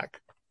her back.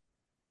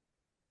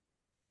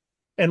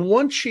 And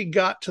once she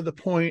got to the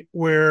point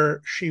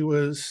where she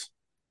was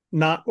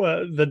not,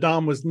 the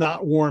Dom was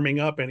not warming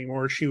up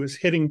anymore, she was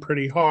hitting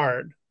pretty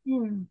hard.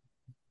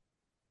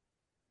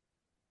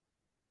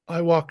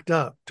 I walked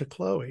up to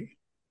Chloe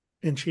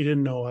and she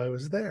didn't know I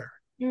was there.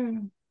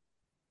 And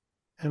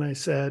I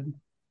said,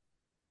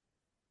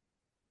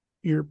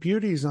 your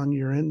beauty's on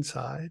your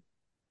inside.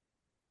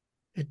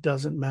 It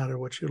doesn't matter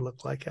what you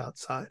look like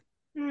outside.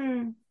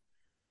 And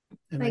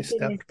I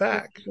stepped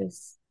back.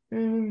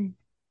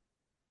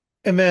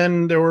 And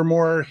then there were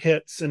more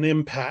hits and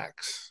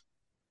impacts.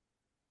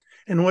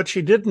 And what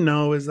she didn't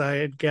know is I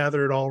had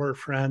gathered all her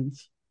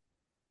friends.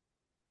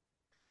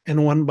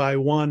 And one by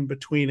one,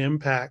 between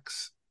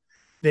impacts,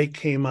 they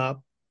came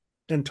up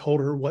and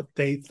told her what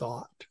they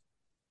thought.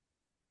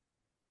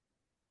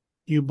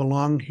 You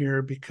belong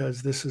here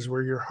because this is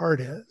where your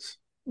heart is.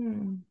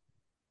 And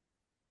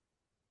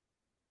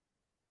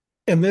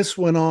this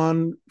went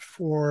on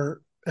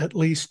for at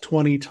least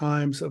 20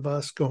 times of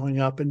us going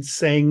up and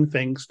saying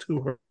things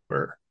to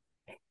her.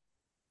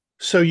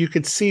 So you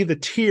could see the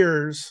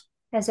tears.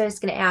 That's what I was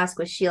going to ask.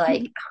 Was she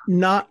like,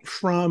 not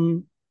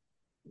from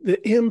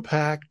the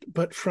impact,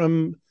 but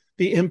from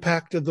the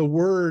impact of the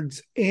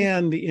words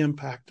and the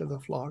impact of the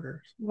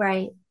floggers?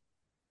 Right.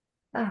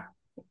 Oh,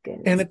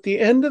 goodness. And at the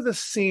end of the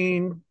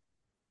scene,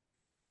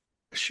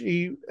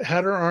 she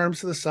had her arms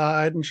to the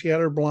side and she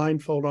had her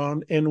blindfold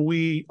on, and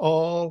we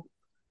all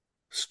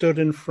stood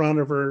in front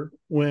of her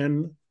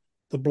when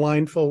the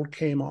blindfold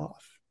came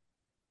off.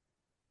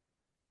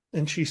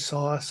 And she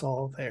saw us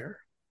all there.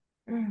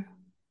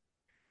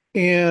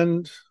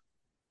 And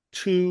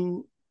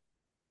to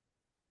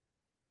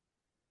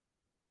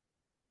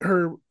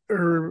her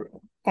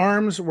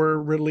arms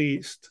were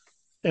released,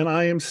 and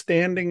I am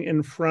standing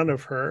in front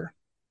of her.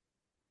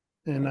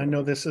 And I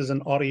know this is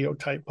an audio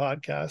type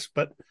podcast,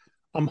 but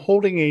I'm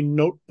holding a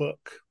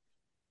notebook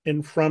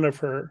in front of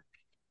her.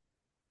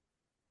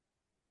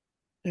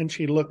 And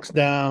she looks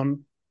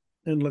down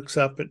and looks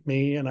up at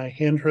me, and I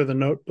hand her the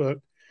notebook,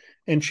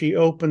 and she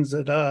opens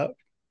it up.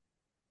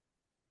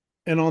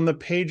 And on the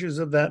pages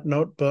of that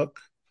notebook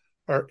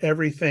are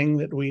everything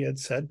that we had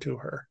said to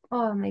her.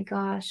 Oh my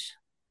gosh.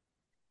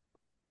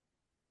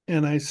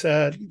 And I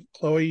said,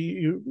 Chloe,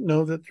 you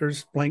know that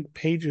there's blank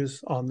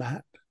pages on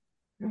that.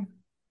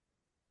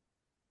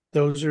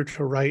 Those are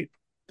to write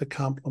the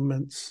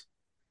compliments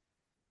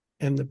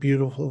and the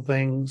beautiful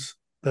things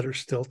that are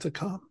still to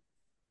come.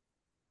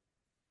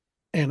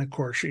 And of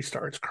course, she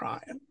starts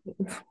crying.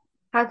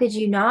 How could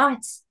you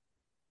not?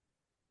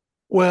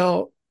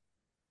 Well,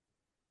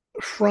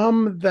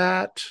 from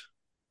that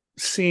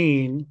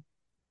scene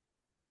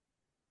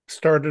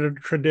started a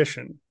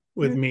tradition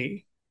with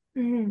me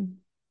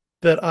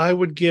that I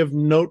would give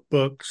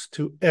notebooks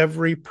to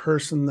every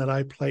person that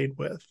I played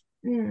with.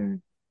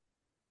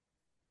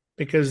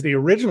 Because the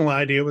original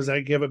idea was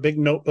I'd give a big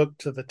notebook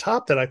to the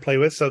top that I play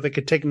with so they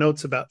could take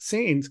notes about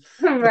scenes.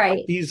 Right.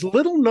 But these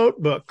little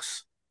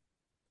notebooks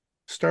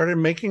started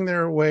making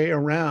their way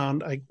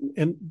around. I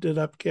ended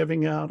up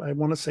giving out, I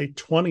want to say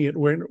 20 at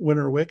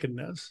Winter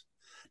Wickedness.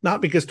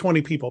 Not because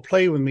 20 people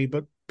play with me,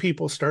 but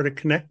people started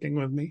connecting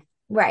with me.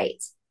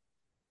 Right.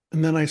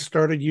 And then I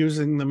started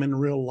using them in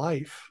real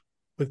life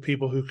with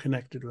people who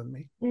connected with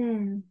me.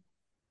 And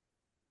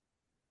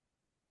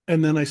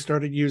then I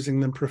started using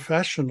them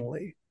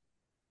professionally,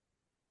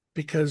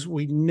 because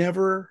we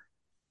never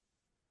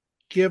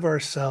give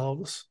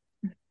ourselves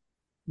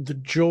the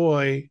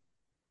joy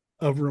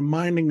of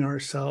reminding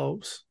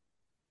ourselves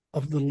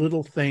of the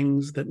little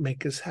things that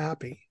make us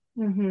happy.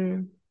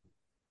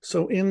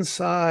 So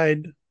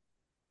inside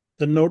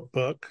the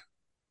notebook,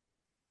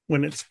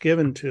 when it's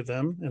given to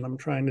them, and I'm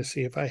trying to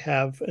see if I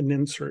have an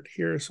insert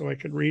here so I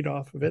could read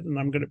off of it, and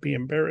I'm going to be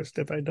embarrassed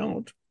if I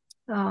don't.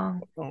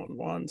 Hold on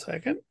 1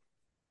 second.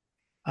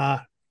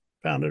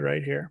 Found it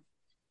right here.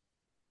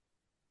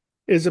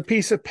 Is a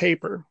piece of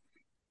paper,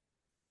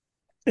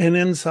 and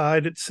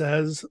inside it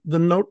says the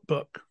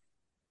notebook.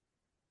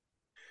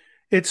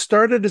 It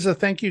started as a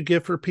thank you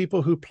gift for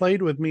people who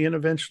played with me and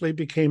eventually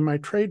became my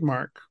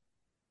trademark.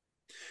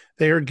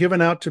 They are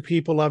given out to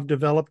people I've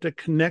developed a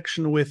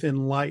connection with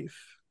in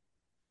life.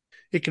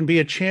 It can be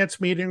a chance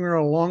meeting or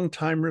a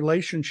long-time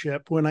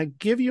relationship. When I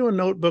give you a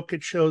notebook,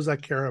 it shows I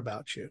care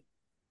about you.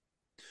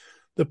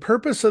 The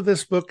purpose of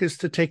this book is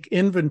to take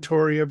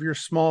inventory of your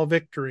small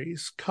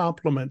victories,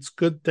 compliments,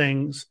 good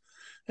things,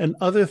 and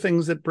other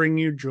things that bring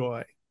you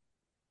joy.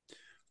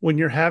 When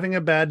you're having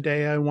a bad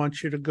day, I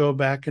want you to go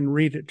back and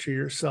read it to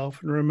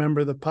yourself and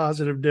remember the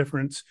positive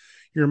difference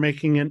you're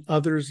making in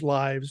others'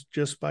 lives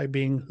just by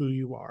being who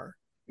you are.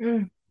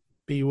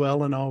 Be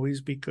well and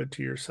always be good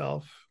to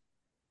yourself.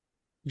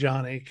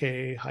 John,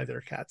 a.k.a. Hi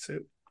There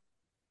Catsuit.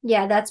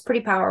 Yeah, that's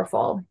pretty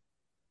powerful.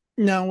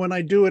 Now, when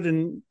I do it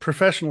in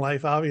professional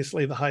life,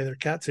 obviously the Hi There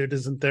Catsuit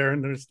isn't there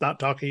and it's not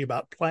talking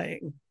about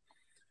playing.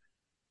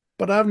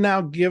 But I've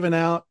now given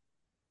out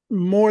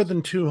more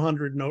than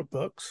 200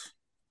 notebooks.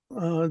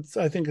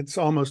 I think it's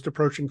almost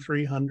approaching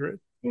 300.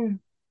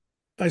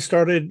 I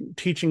started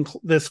teaching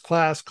this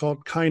class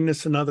called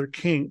Kindness and Other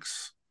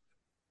Kinks,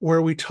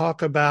 where we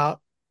talk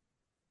about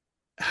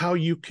how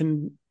you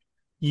can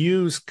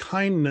use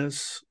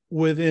kindness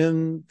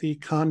within the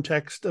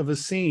context of a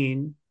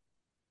scene,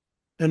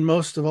 and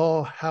most of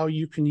all, how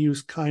you can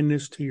use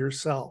kindness to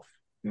yourself.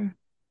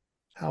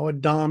 How a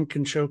dom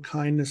can show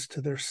kindness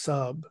to their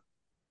sub,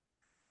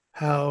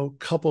 how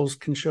couples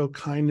can show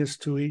kindness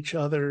to each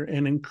other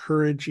and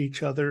encourage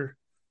each other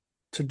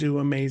to do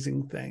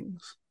amazing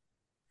things.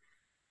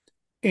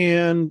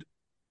 And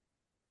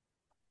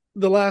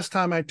the last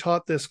time I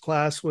taught this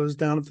class was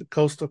down at the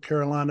Coastal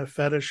Carolina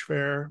Fetish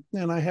Fair,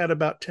 and I had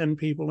about 10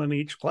 people in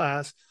each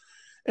class.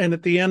 And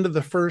at the end of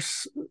the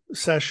first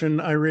session,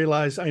 I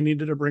realized I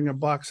needed to bring a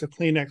box of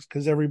Kleenex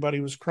because everybody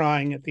was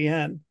crying at the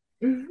end.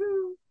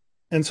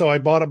 And so I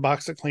bought a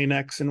box of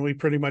Kleenex, and we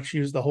pretty much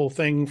used the whole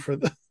thing for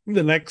the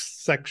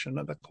next section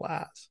of the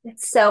class.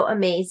 It's so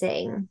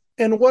amazing.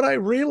 And what I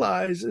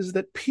realize is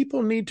that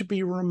people need to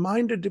be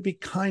reminded to be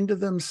kind to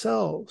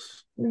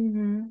themselves.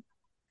 And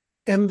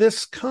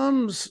this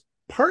comes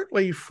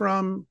partly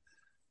from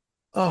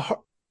a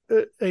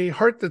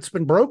heart that's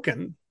been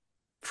broken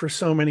for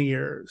so many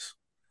years.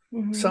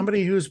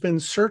 Somebody who's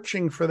been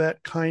searching for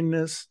that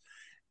kindness.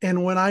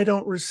 And when I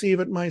don't receive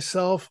it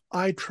myself,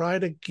 I try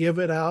to give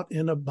it out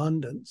in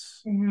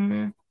abundance.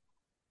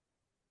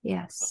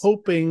 Yes.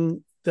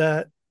 Hoping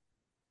that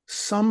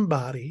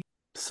somebody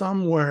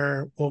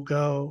somewhere will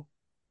go,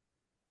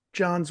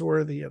 John's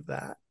worthy of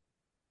that.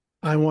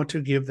 I want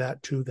to give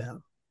that to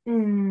them.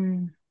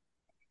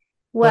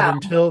 Well, but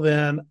until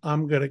then,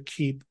 I'm going to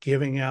keep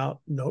giving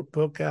out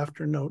notebook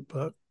after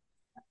notebook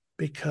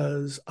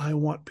because I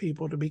want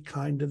people to be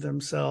kind to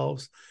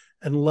themselves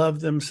and love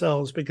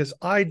themselves, because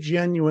I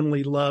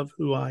genuinely love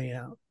who I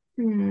am.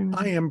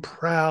 I am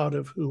proud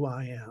of who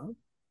I am.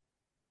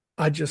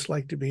 I just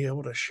like to be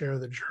able to share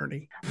the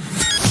journey.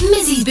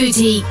 Mizzy's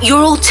Boutique,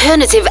 your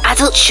alternative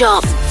adult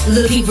shop.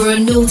 Looking for a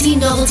naughty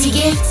novelty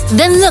gift?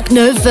 Then look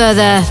no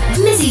further.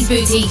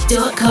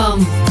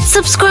 Mizzy'sBoutique.com.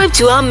 Subscribe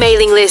to our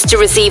mailing list to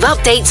receive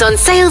updates on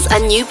sales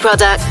and new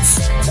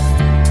products.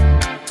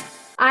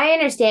 I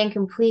understand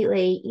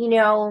completely. You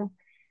know,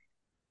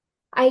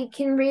 I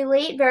can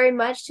relate very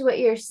much to what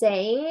you're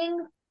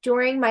saying.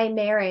 During my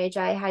marriage,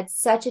 I had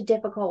such a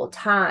difficult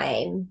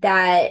time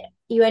that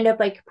you end up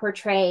like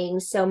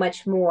portraying so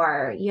much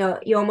more. You know,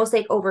 you almost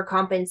like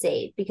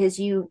overcompensate because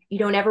you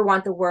don't ever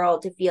want the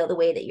world to feel the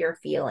way that you're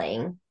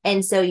feeling.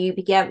 And so you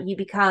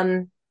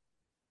become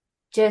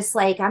just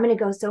like, I'm going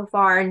to go so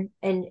far and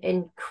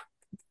I'm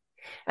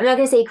not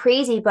going to say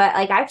crazy, but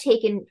like I've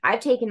taken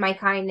my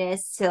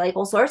kindness to like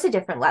all sorts of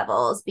different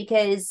levels,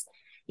 because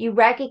you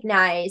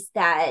recognize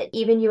that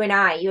even you and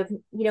I,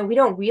 we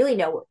don't really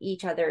know what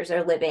each other's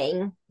are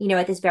living,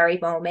 at this very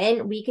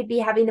moment. We could be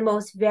having the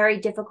most very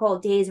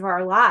difficult days of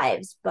our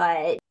lives,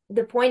 but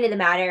the point of the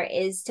matter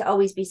is to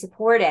always be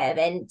supportive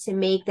and to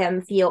make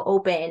them feel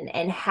open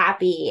and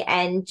happy,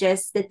 and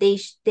just that they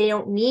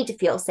don't need to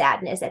feel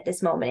sadness at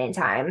this moment in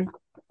time.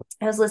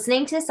 I was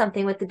listening to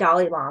something with the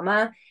Dalai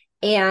Lama,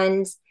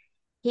 and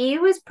he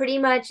was pretty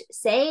much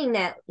saying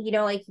that,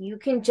 like you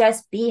can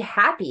just be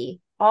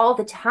happy all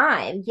the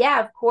time. Yeah,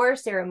 of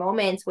course, there are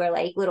moments where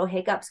like little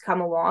hiccups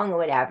come along or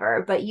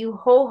whatever, but you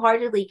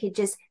wholeheartedly could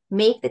just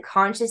make the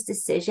conscious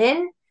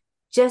decision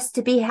just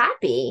to be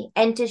happy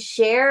and to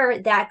share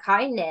that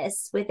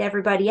kindness with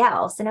everybody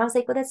else. And I was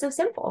like, well, that's so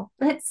simple.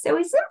 That's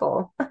so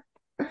simple.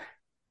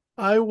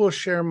 I will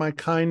share my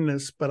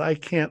kindness, but I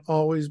can't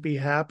always be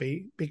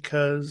happy,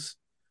 because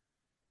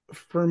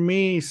for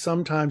me,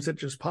 sometimes it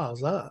just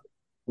piles up.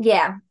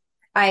 Yeah,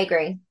 I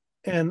agree.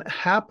 And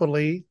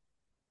happily,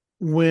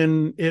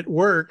 when it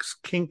works,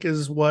 kink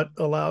is what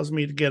allows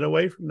me to get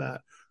away from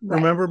that. Right.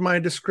 Remember my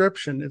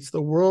description. It's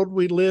the world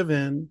we live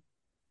in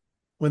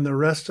when the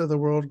rest of the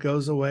world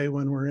goes away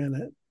when we're in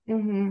it.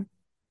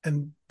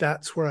 And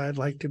that's where I'd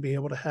like to be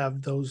able to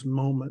have those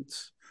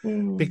moments,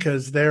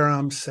 because there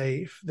I'm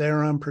safe,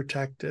 there I'm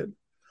protected.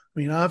 I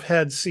mean, I've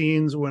had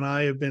scenes when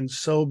I have been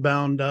so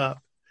bound up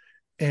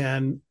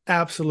and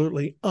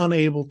absolutely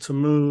unable to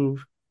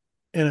move,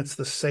 and it's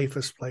the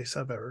safest place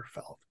I've ever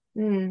felt.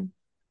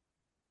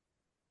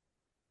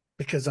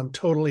 Because I'm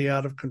totally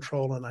out of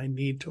control and I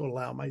need to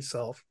allow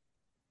myself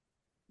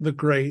the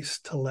grace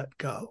to let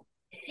go.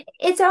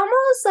 It's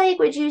almost like,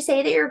 would you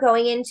say that you're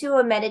going into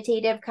a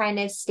meditative kind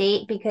of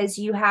state because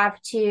you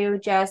have to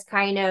just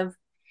kind of,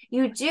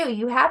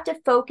 you have to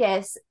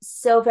focus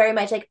so very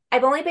much. Like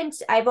I've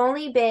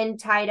only been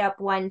tied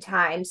up one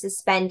time,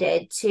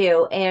 suspended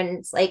too,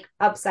 and like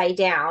upside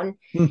down.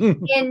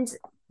 And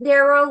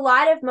there were a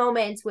lot of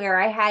moments where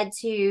I had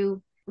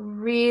to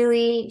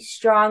really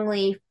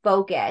strongly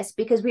focus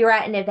because we were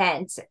at an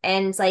event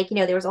and like,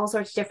 there was all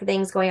sorts of different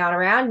things going on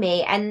around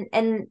me.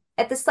 And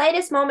at the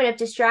slightest moment of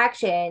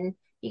distraction,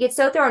 you get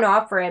so thrown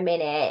off for a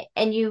minute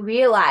and you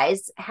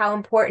realize how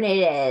important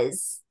it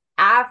is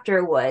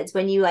afterwards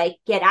when you like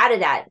get out of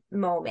that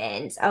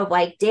moment of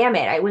like, damn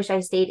it, I wish I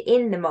stayed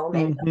in the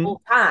moment the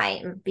whole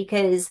time,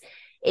 because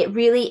it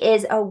really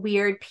is a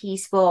weird,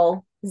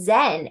 peaceful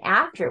zen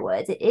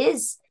afterwards. It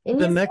is. And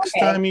the next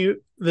time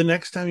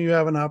you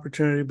have an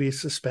opportunity to be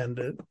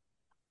suspended,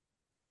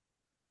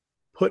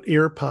 put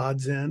ear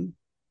pods in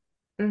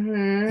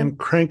and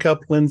crank up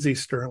Lindsey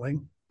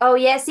Sterling. Oh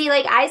yeah, see,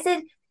 like I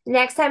said,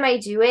 next time I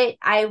do it,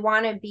 I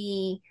want to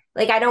be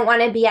like, I don't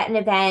want to be at an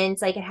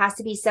event. Like it has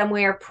to be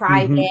somewhere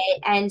private.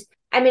 And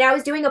I mean, I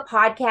was doing a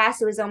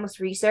podcast. It was almost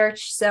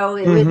research. So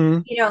it was,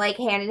 like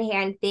hand in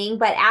hand thing.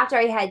 But after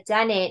I had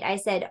done it, I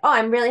said, oh,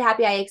 I'm really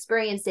happy I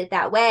experienced it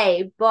that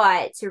way.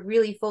 But to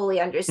really fully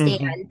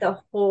understand the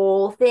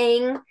whole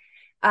thing,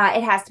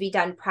 it has to be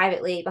done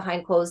privately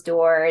behind closed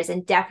doors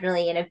and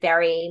definitely in a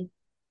very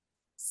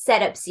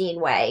set up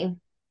scene way.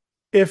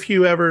 If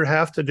you ever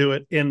have to do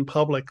it in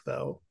public,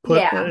 though,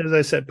 as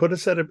I said, put a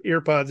set of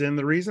ear pods in.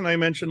 The reason I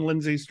mentioned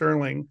Lindsey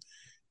Sterling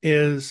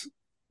is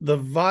the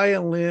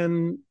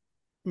violin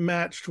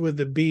matched with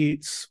the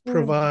beats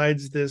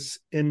provides this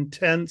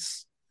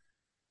intense,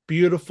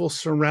 beautiful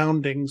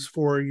surroundings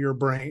for your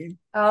brain.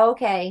 Oh,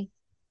 okay.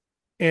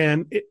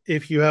 And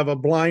if you have a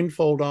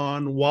blindfold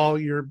on while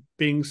you're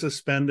being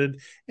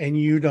suspended and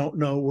you don't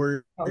know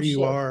where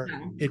you are,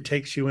 it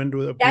takes you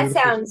into a that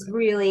sounds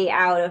really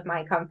out of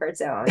my comfort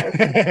zone.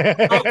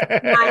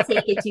 Let's not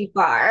take it too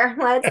far.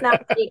 Let's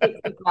not take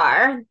it too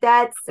far.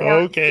 That's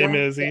okay,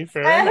 Mizzy.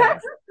 Fair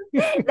enough.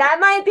 That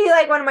might be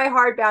like one of my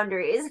hard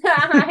boundaries.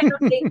 I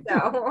don't think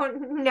so.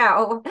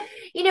 No.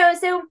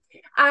 So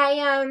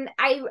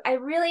I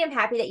really am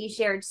happy that you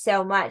shared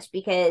so much,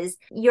 because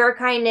your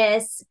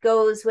kindness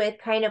goes with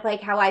kind of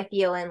like how I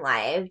feel in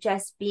life,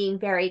 just being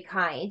very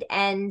kind.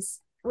 And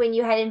when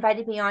you had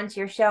invited me onto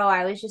your show,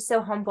 I was just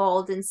so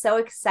humbled and so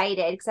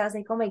excited, because I was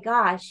like, oh my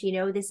gosh,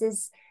 this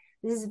is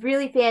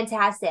really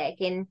fantastic.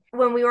 And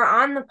when we were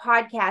on the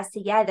podcast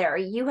together,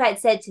 you had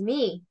said to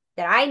me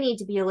that I need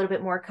to be a little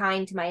bit more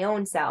kind to my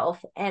own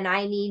self, and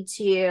I need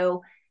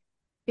to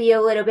be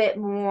a little bit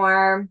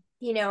more,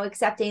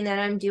 accepting that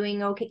I'm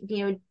doing okay,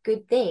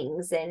 good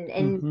things,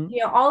 and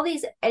all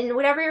these, and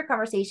whatever your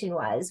conversation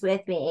was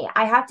with me,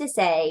 I have to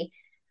say,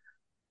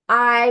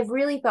 I've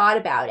really thought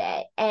about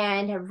it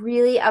and have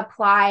really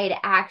applied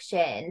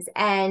actions,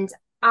 and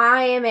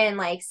I am in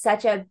like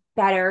such a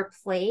better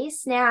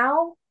place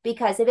now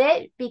because of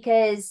it,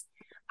 because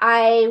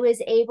I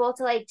was able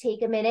to like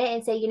take a minute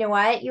and say, you know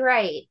what, you're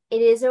right.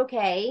 It is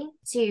okay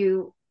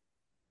to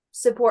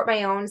support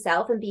my own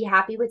self and be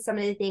happy with some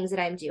of the things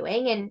that I'm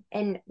doing,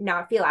 and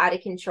not feel out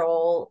of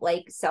control,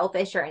 like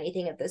selfish or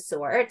anything of the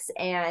sorts.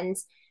 And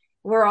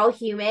we're all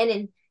human.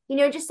 And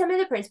just some of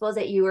the principles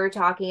that you were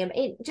talking about,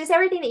 just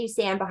everything that you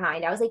stand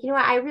behind. I was like, you know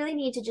what, I really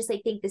need to just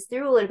like think this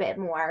through a little bit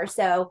more.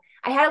 So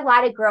I had a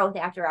lot of growth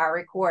after our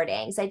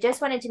recordings. I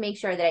just wanted to make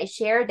sure that I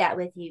shared that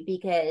with you,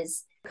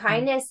 because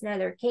kindness and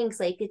other kinks,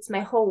 like it's my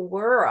whole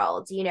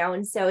world,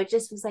 and so it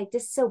just was like,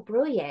 this is so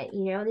brilliant,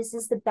 this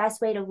is the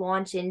best way to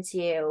launch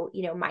into,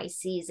 my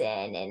season,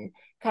 and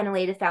kind of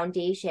lay the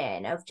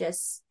foundation of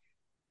just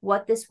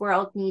what this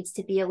world needs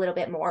to be a little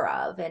bit more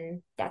of,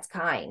 and that's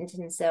kind.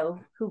 And so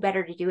who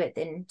better to do it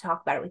than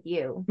talk about it with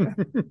you?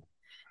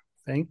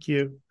 Thank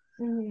you.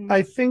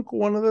 I think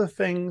one of the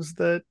things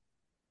that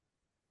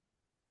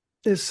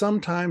is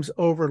sometimes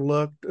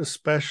overlooked,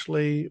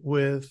 especially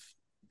with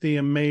the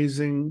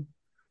amazing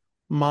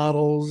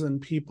models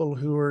and people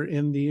who are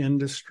in the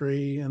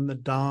industry and the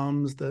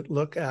DOMs that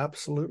look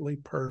absolutely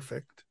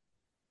perfect,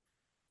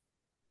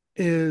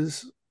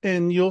 is,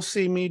 and you'll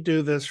see me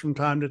do this from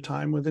time to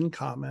time within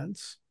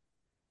comments,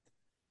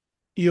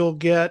 you'll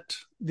get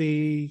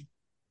the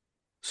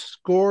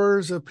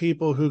scores of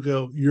people who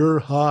go, you're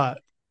hot,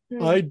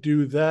 I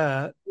do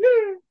that,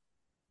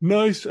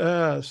 nice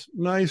ass,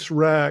 nice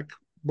rack,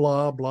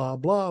 blah, blah,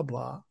 blah,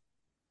 blah.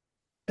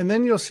 And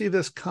then you'll see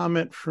this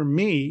comment from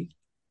me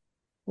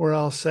where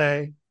I'll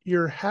say,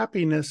 your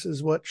happiness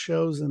is what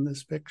shows in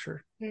this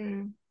picture.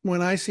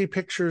 When I see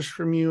pictures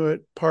from you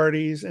at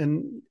parties,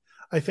 and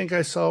I think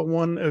I saw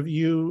one of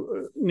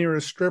you near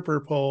a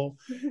stripper pole,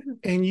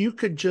 and you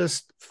could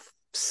just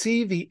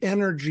see the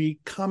energy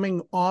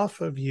coming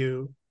off of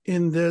you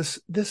in this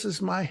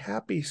is my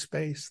happy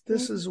space.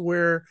 This is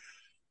where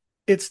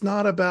it's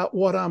not about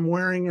what I'm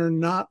wearing or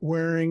not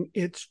wearing.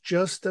 It's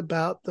just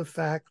about the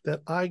fact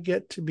that I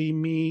get to be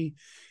me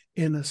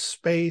in a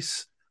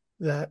space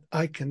that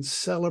I can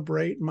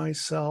celebrate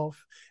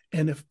myself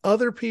And if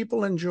other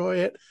people enjoy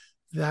it,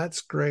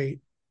 that's great.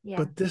 Yeah.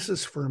 But this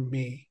is for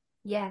me.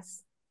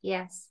 Yes.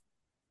 Yes.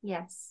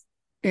 Yes.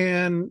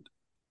 And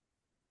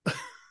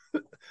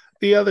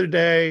the other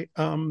day,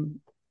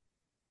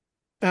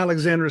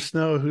 Alexandra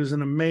Snow, who's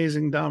an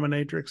amazing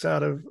dominatrix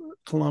out of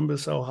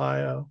Columbus,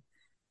 Ohio,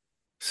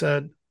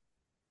 said,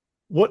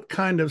 "What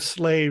kind of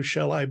slave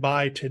shall I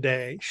buy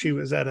today?" She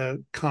was at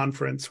a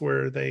conference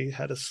where they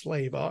had a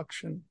slave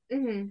auction.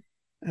 Mm-hmm.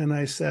 And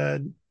I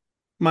said,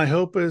 "My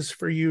hope is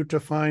for you to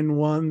find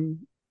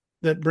one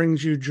that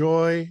brings you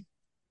joy,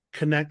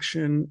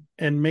 connection,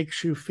 and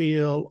makes you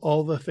feel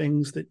all the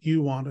things that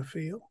you want to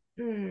feel."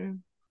 Mm.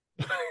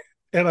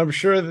 And I'm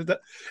sure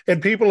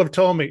and people have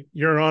told me,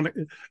 you're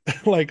on,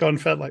 like on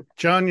FedLife,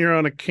 John, you're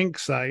on a kink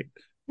site.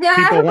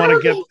 People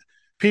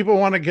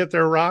want to get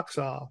their rocks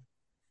off.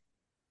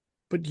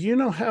 But do you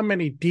know how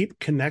many deep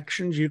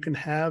connections you can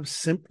have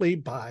simply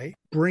by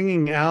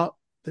bringing out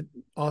the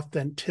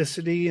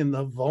authenticity and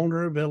the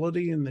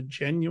vulnerability and the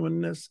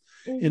genuineness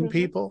in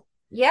people?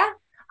 Yeah,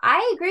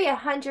 I agree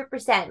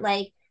 100%.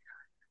 Like,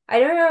 I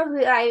don't know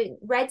who, I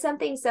read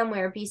something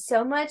somewhere, be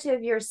so much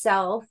of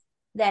yourself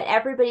that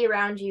everybody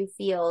around you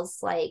feels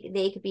like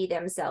they could be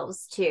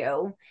themselves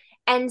too.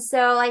 And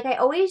so, like, I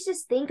always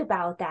just think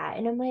about that.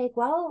 And I'm like,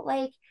 well,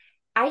 like,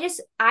 I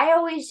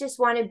always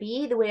just want to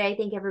be the way I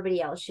think everybody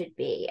else should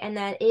be. And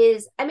that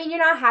is, I mean, you're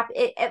not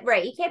happy,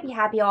 right? You can't be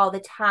happy all the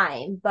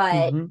time,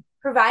 but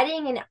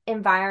providing an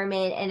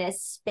environment and a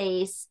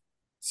space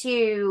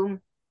to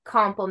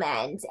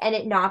compliment and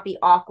it not be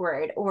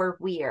awkward or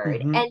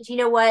weird. And you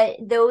know what?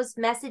 Those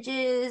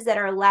messages that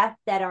are left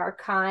that are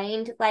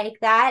kind like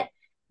that,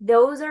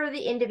 those are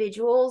the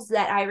individuals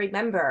that I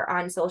remember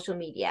on social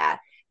media,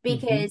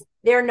 because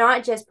they're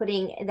not just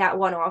putting that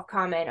one-off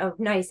comment of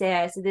nice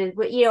ass, or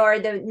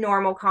the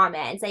normal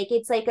comments. Like,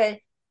 it's like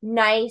a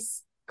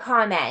nice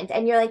comment.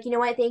 And you're like, you know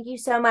what? Thank you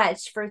so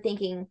much for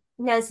thinking,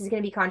 no, this is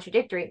going to be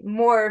contradictory.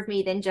 More of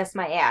me than just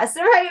my ass,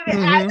 right?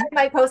 As I'm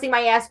like posting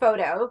my ass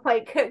photo.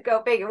 Like,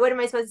 go figure. What am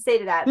I supposed to say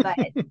to that?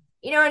 But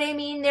you know what I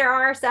mean? There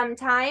are some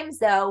times,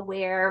 though,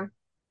 where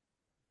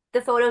the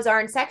photos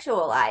aren't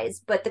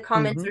sexualized, but the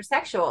comments are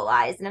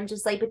sexualized. And I'm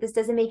just like, but this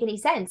doesn't make any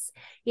sense.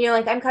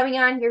 Like, I'm coming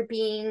on here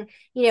being,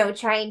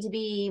 trying to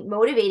be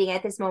motivating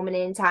at this moment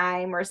in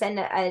time, or send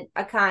a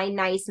kind,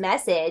 nice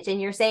message. And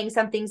you're saying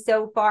something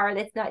so far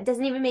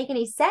doesn't even make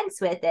any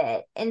sense with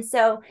it. And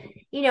so,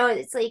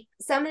 it's like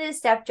some of this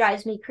stuff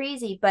drives me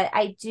crazy, but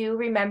I do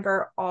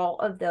remember all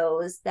of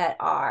those that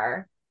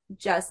are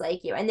just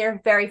like you. And they're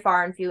very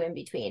far and few in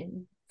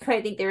between.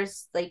 I think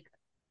there's like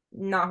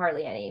not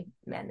hardly any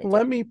men.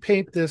 Let me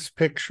paint this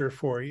picture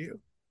for you,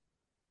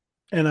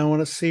 and I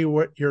want to see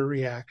what your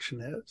reaction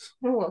is.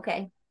 Oh,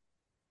 okay.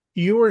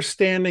 You are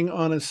standing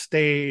on a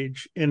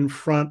stage in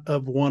front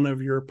of one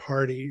of your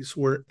parties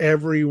where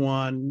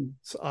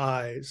everyone's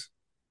eyes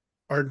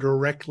are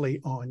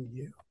directly on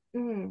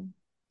you.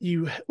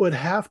 You would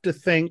have to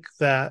think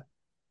that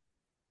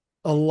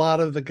a lot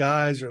of the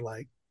guys are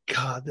like,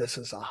 God, this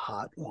is a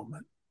hot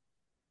woman.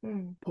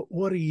 But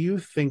what are you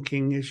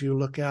thinking as you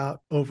look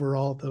out over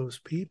all those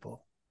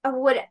people?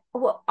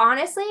 Well,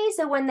 honestly,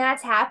 so when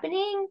that's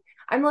happening,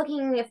 I'm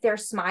looking if they're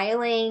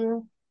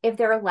smiling, if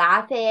they're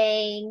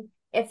laughing,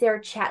 if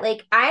they're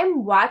like,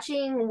 I'm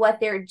watching what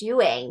they're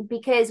doing,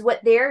 because what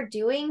they're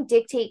doing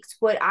dictates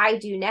what I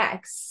do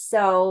next.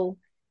 So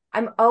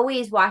I'm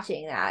always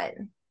watching that,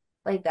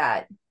 like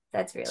that.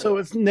 That's really so.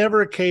 It's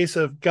never a case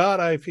of,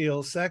 God, I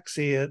feel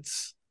sexy.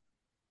 It's,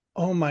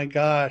 oh my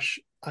gosh,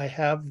 I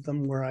have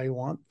them where I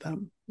want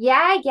them. Yeah,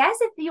 I guess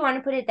if you want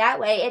to put it that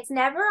way, it's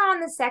never on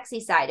the sexy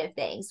side of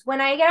things. When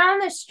I get on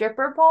the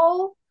stripper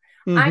pole,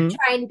 I'm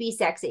trying to be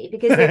sexy,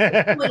 because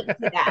there's a point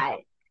to that.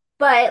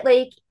 But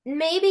like,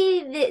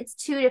 maybe it's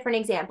two different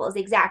examples.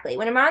 Exactly.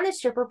 When I'm on the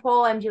stripper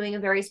pole, I'm doing a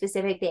very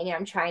specific thing, and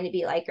I'm trying to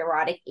be like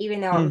erotic,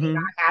 even though it may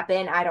not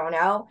happen. I don't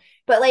know.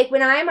 But like,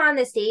 when I'm on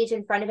the stage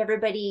in front of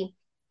everybody,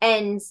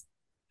 and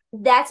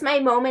that's my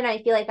moment,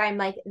 I feel like I'm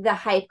like the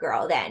hype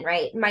girl then,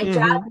 right? My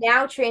job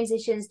now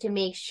transitions to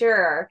make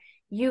sure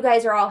you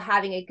guys are all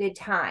having a good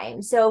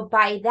time. So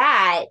by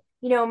that,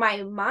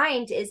 my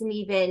mind isn't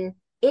even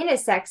in a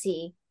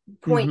sexy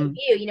point of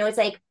view. It's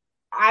like,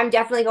 I'm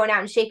definitely going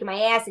out and shaking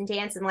my ass and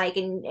dancing, like,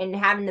 and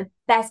having the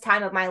best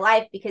time of my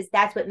life, because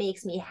that's what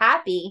makes me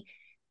happy.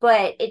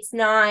 But it's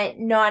not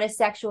a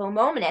sexual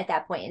moment at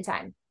that point in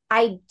time.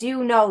 I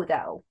do know,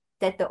 though,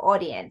 that the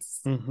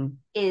audience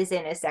is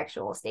in a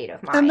sexual state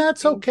of mind. And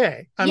that's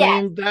okay. I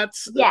mean,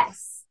 that's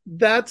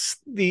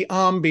the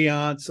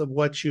ambiance of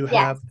what you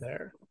have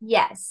there.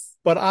 Yes.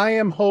 But I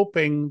am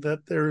hoping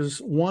that there's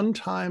one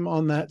time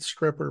on that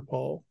stripper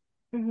pole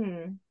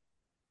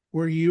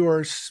where you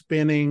are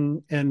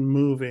spinning and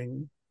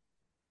moving,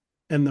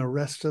 and the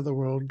rest of the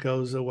world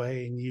goes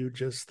away, and you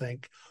just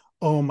think,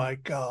 oh my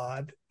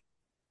God,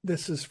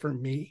 this is for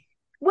me.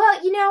 Well,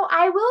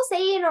 I will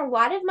say, in a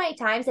lot of my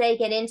times that I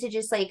get into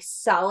just like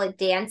solid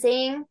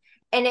dancing,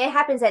 and it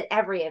happens at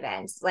every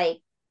event, like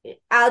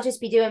I'll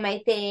just be doing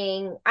my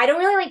thing. I don't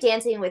really like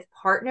dancing with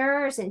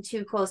partners and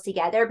too close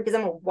together because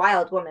I'm a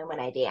wild woman when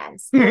I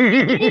dance. When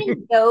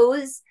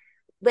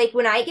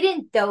I get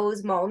in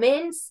those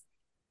moments,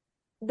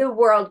 the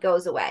world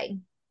goes away.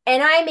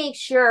 And I make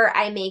sure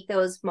I make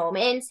those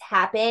moments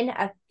happen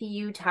a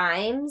few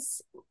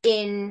times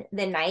in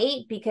the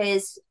night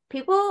because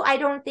people, I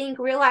don't think,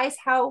 realize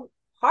how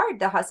hard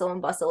the hustle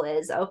and bustle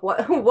is of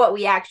what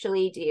we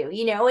actually do.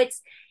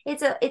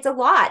 It's a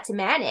lot to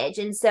manage.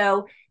 And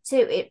so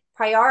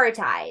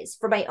prioritize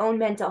for my own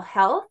mental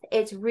health,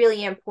 it's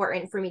really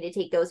important for me to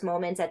take those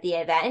moments at the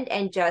event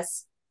and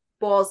just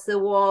balls to the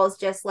walls,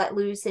 just let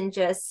loose and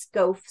just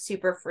go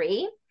super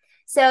free.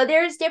 So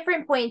there's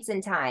different points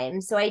in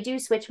time. So I do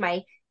switch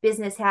my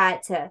business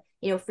hat to,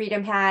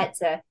 freedom hat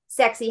to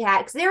sexy hat.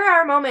 Because there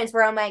are moments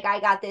where I'm like,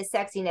 I got this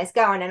sexiness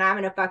going and I'm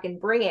going to fucking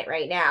bring it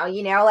right now,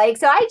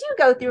 so I do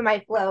go through my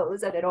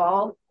flows of it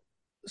all.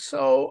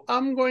 So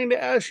I'm going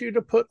to ask you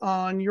to put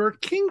on your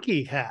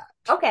kinky hat.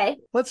 Okay.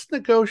 Let's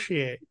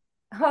negotiate.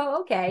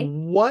 Oh, okay.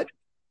 What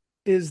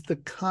is the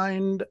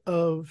kind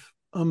of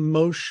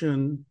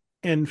emotion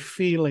and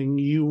feeling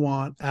you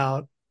want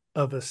out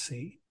of a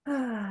scene?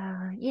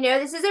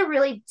 This is a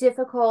really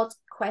difficult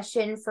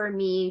question for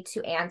me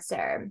to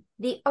answer.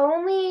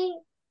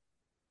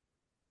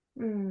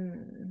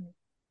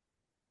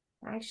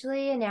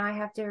 Actually, now I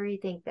have to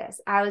rethink this.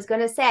 I was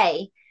going to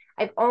say,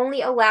 I've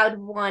only allowed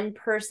one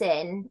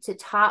person to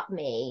top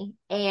me,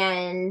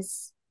 and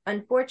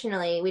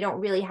unfortunately, we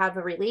don't really have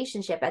a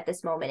relationship at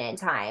this moment in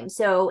time.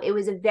 So it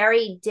was a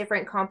very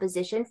different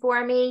composition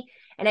for me,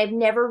 and I've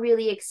never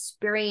really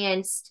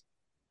experienced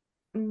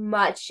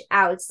much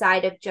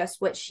outside of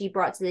just what she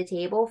brought to the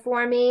table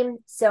for me.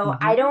 So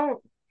I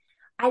don't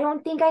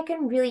think I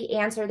can really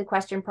answer the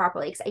question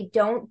properly because I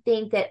don't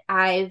think that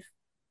I've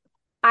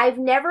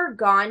never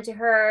gone to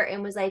her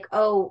and was like,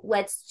 oh,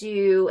 let's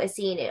do a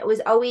scene. It was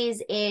always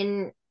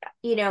in,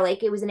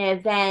 it was an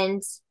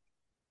event.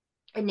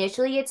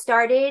 Initially it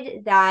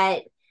started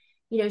that,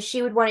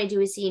 she would want to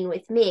do a scene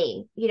with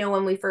me,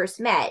 when we first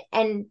met.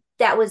 And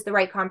that was the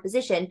right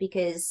composition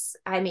because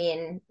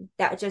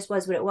that just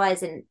was what it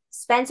was. And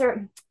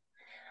Spencer,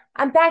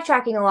 I'm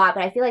backtracking a lot,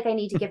 but I feel like I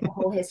need to give the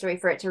whole history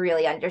for it to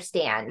really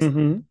understand.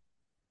 Mm-hmm.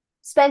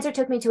 Spencer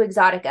took me to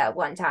Exotica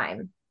one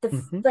time.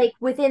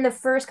 Within the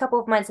first couple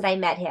of months that I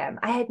met him,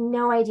 I had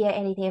no idea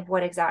anything of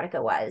what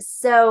Exotica was.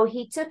 So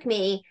he took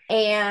me,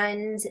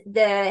 and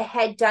the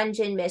head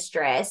dungeon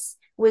mistress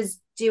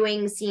was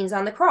doing scenes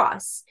on the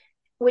cross,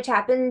 which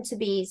happened to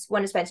be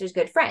one of Spencer's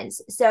good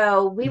friends.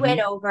 So we went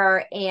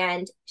over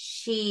and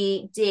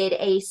she did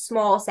a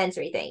small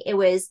sensory thing. It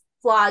was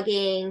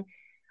flogging.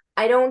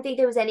 I don't think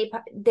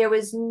there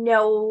was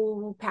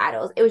no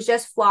paddles. It was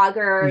just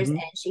floggers, and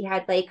she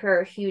had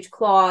her huge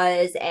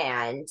claws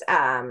and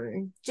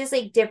just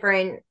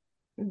different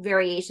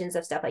variations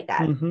of stuff like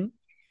that.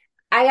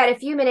 I got a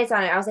few minutes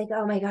on it. I was like,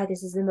 oh my God,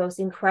 this is the most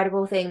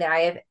incredible thing that I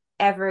have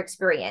ever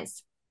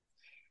experienced.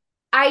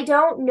 I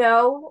don't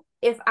know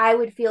if I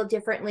would feel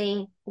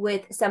differently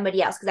with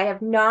somebody else because I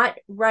have not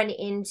run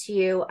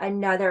into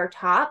another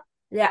top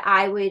that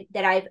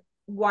I've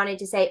wanted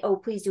to say, oh,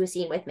 please do a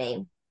scene with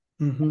me.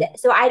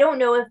 So I don't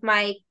know if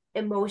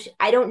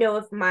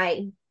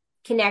my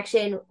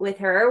connection with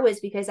her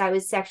was because I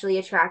was sexually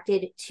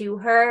attracted to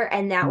her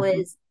and that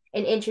was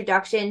an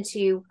introduction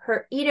to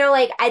her,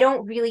 I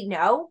don't really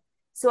know.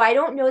 So I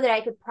don't know that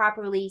I could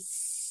properly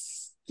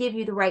give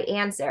you the right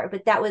answer,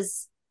 but that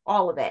was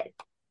all of it.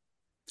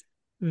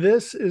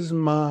 This is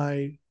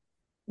my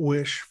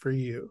wish for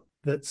you,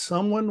 that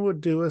someone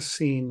would do a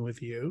scene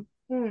with you.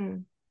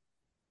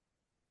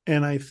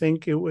 And I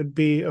think it would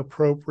be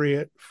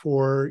appropriate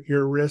for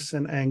your wrists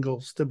and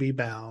ankles to be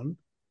bound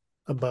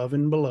above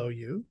and below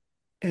you,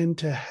 and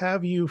to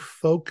have you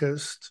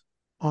focused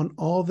on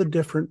all the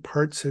different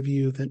parts of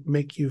you that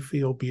make you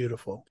feel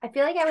beautiful. I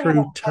feel like I would through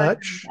have a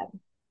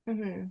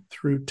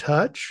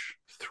touch,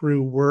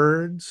 through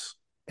words.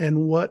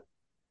 And what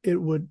it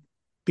would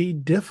be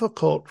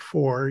difficult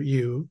for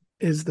you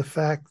is the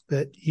fact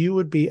that you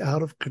would be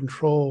out of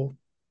control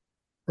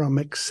from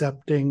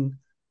accepting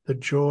the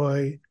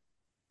joy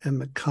and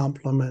the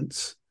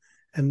compliments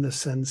and the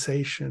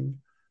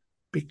sensation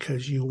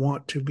because you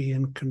want to be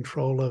in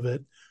control of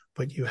it,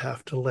 but you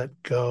have to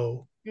let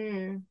go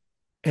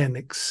and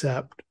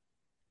accept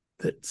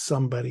that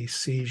somebody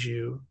sees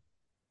you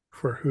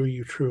for who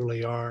you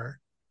truly are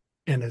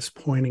and is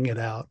pointing it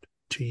out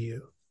to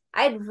you.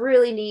 I'd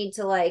really need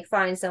to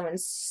find someone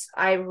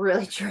I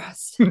really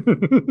trust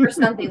or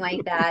something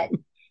like that.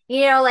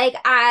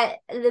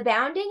 The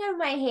bounding of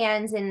my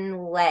hands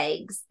and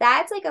legs,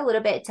 that's a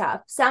little bit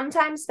tough.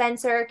 Sometimes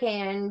Spencer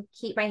can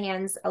keep my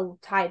hands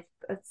tied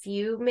a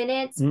few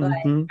minutes, but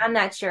I'm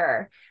not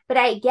sure. But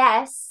I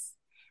guess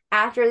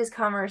after this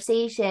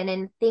conversation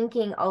and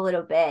thinking a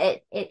little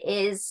bit, it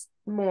is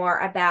more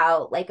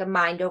about a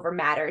mind over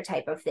matter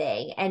type of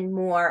thing and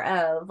more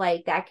of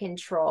that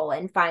control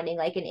and finding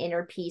an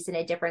inner peace in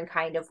a different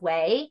kind of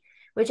way,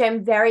 which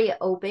I'm very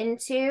open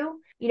to.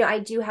 I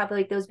do have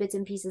those bits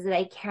and pieces that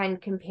I can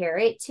compare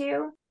it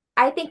to.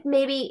 I think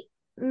maybe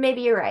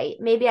you're right.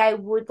 Maybe I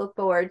would look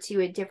forward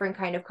to a different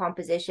kind of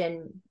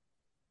composition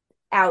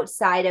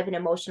outside of an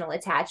emotional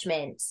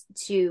attachment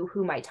to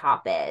who my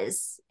top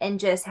is, and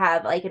just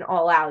have like an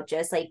all out,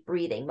 just like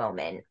breathing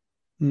moment.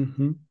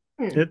 Mm-hmm.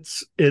 Hmm.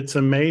 It's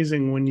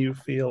amazing when you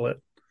feel it.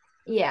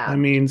 I Yeah.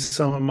 mean,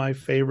 some of my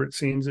favorite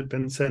scenes have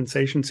been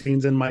sensation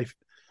scenes, and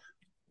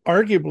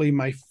arguably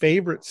my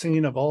favorite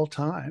scene of all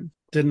time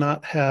did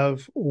not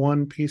have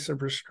one piece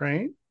of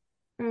restraint.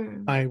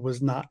 Hmm. I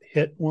was not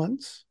hit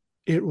once.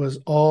 It was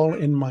all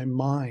in my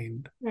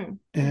mind. Hmm.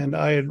 And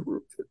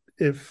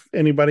if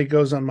anybody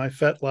goes on my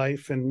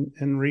FetLife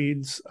and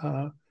reads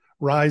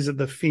Rise of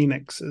the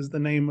Phoenix is the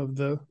name of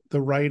the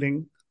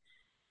writing.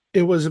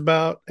 It was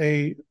about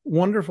a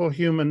wonderful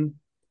human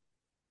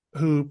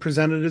who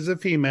presented as a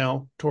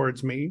female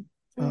towards me,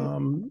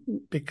 Hmm.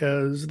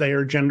 because they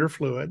are gender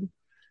fluid,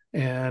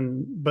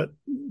 but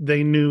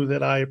they knew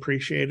that I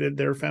appreciated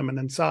their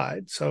feminine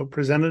side. So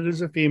presented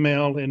as a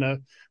female in a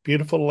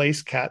beautiful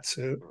lace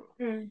catsuit.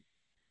 Hmm.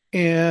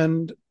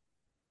 And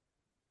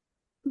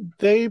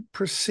they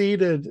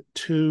proceeded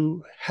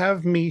to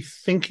have me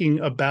thinking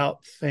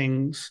about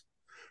things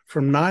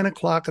from 9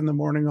 o'clock in the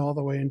morning all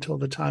the way until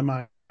the time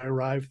I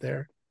arrived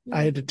there. I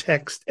Yeah. had to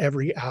text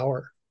every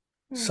hour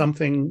Hmm.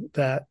 something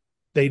that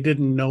they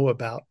didn't know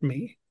about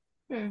me.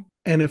 Hmm.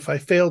 And if I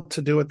failed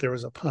to do it, there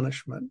was a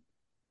punishment.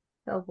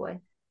 Oh boy.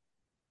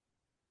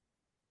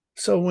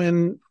 So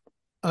when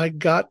I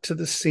got to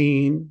the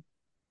scene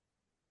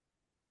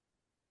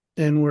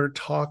and we're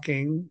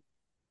talking,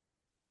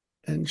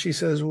 and she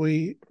says,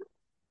 "We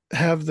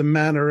have the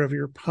manner of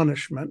your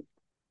punishment,"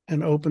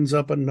 and opens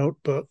up a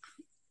notebook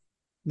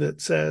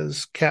that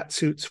says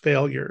Catsuit's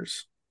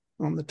failures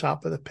on the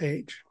top of the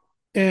page.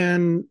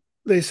 And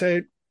they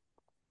say,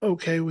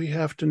 "Okay, we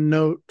have to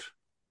note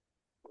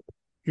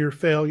your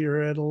failure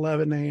at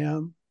 11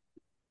 a.m.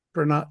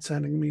 for not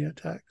sending me a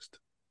text.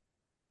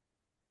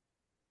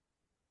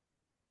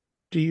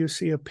 Do you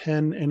see a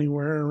pen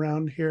anywhere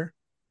around here?"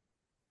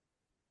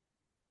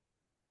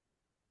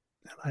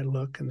 And I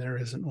look and there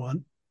isn't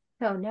one.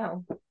 Oh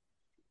no.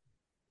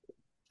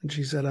 And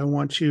she said, "I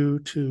want you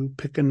to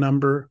pick a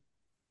number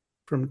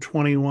from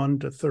 21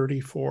 to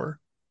 34.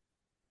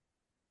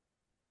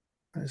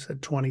 I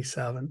said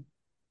 27.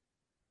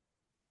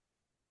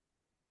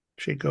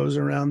 She goes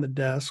around the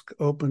desk,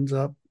 opens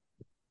up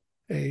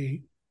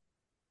a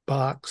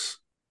box,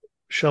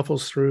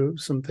 shuffles through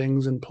some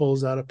things, and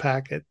pulls out a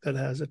packet that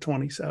has a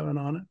 27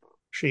 on it.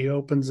 She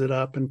opens it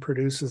up and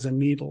produces a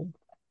needle.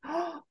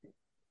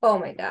 Oh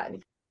my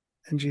God.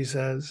 And she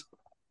says,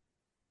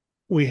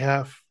 "We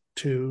have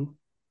to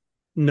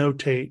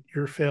notate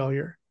your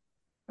failure."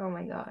 Oh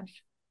my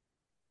gosh.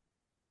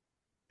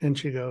 And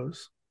she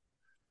goes,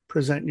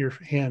 "Present your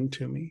hand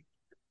to me."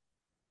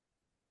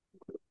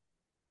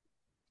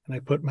 And I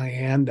put my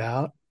hand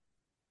out,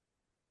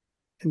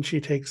 and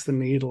she takes the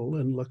needle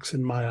and looks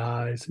in my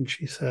eyes, and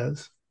she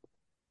says,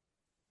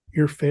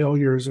 "Your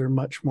failures are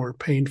much more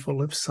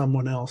painful if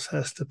someone else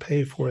has to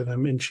pay for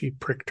them." And she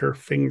pricked her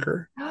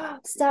finger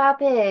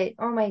Stop it.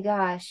 Oh my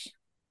gosh.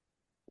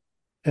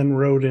 and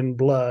wrote in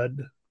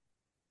blood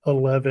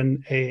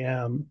 11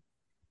 a.m.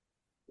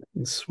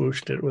 and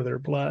swooshed it with her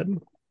blood.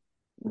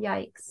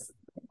 Yikes.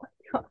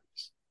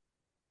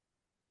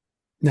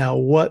 Now,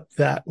 what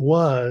that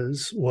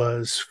was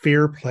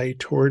fear play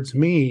towards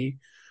me,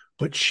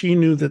 but she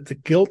knew that the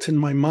guilt in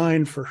my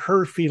mind for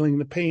her feeling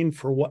the pain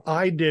for what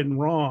I did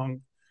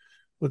wrong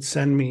would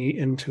send me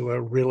into a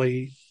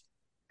really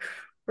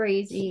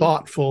Crazy.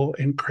 thoughtful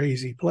and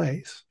crazy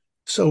place.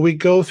 So we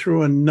go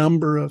through a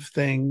number of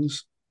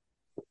things.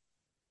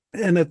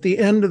 And at the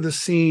end of the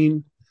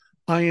scene,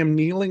 I am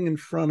kneeling in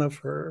front of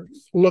her,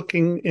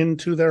 looking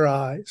into their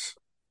eyes.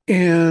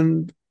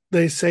 And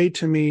they say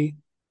to me,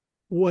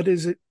 "What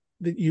is it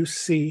that you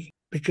see?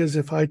 Because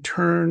if I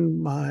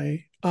turn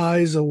my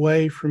eyes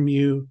away from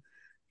you,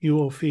 you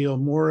will feel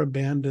more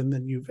abandoned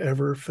than you've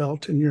ever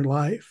felt in your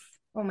life.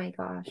 Oh my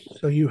gosh.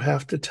 So you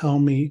have to tell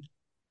me,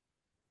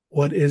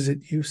 what is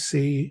it you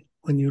see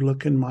when you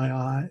look in my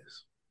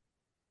eyes?"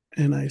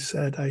 And I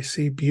said, "I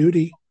see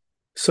beauty."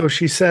 So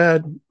she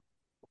said,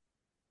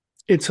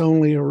 "It's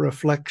only a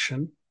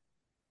reflection."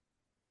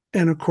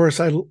 And of course,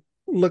 I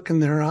look in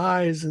their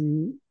eyes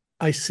and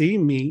I see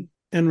me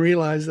and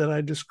realize that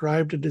I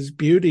described it as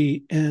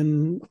beauty,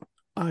 and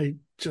I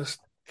just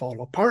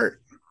fall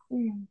apart.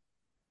 Mm.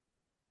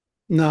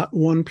 Not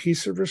one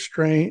piece of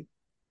restraint,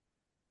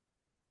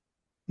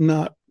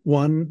 not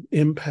one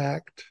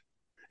impact.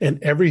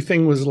 And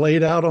everything was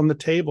laid out on the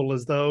table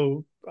as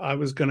though I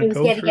was going It to was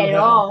go going to through get it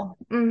hell. all.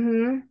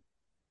 Mm-hmm.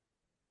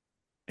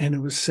 And it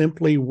was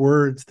simply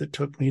words that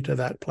took me to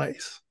that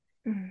place.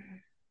 Mm-hmm.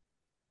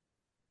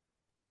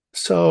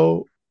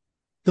 So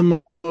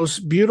the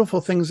most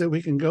beautiful things that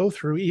we can go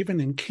through, even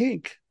in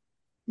kink,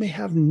 may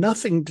have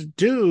nothing to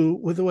do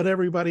with what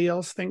everybody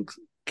else thinks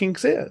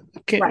kinks is.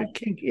 Right.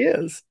 Kink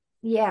is.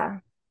 Yeah.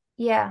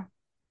 Yeah.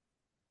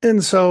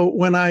 And so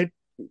when I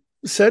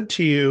said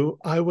to you,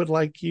 I would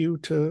like you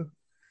to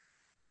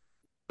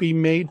be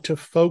made to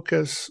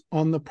focus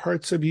on the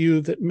parts of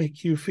you that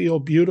make you feel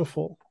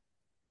beautiful.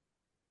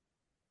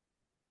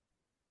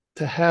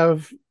 To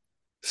have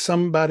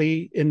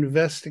somebody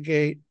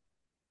investigate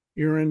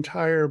your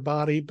entire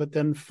body, but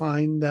then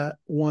find that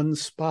one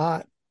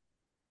spot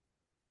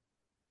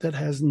that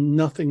has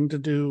nothing to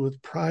do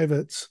with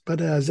privates, but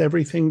has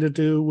everything to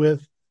do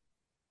with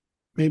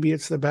maybe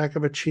it's the back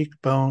of a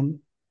cheekbone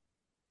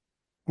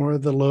or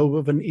the lobe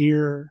of an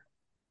ear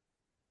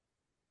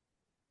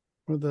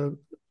or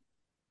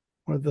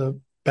the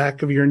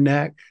back of your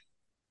neck,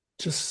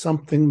 just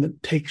something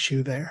that takes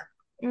you there.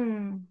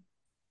 Mm.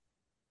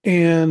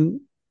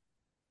 And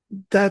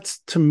that's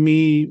to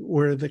me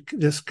where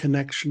this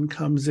connection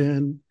comes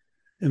in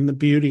and the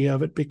beauty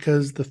of it,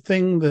 because the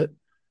thing that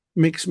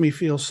makes me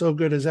feel so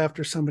good is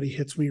after somebody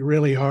hits me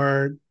really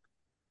hard,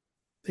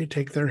 they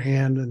take their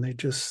hand and they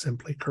just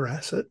simply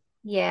caress it.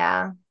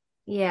 Yeah.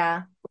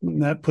 Yeah.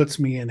 And that puts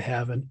me in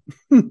heaven.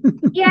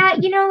 Yeah,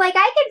 like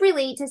I could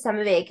relate to some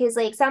of it because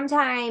like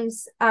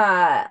sometimes,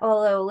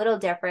 although a little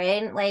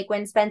different, like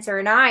when Spencer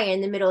and I are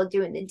in the middle of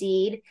doing the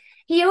deed,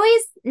 he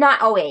always,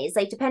 not always,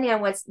 like depending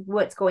on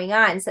what's going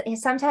on. So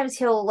sometimes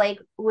he'll like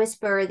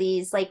whisper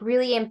these like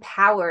really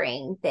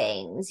empowering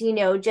things,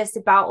 just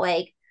about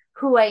like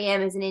who I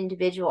am as an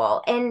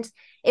individual. And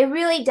it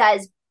really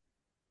does,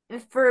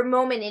 for a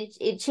moment,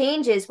 it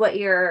changes what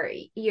your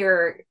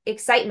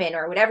excitement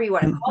or whatever you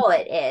want to call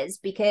it is,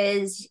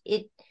 because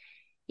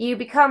you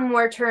become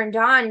more turned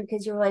on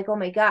because you're like, oh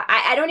my God,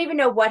 I don't even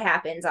know what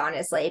happens,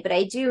 honestly, but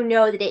I do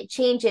know that it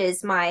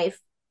changes my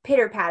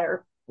pitter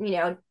patter,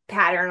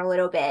 pattern a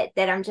little bit,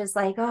 that I'm just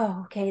like,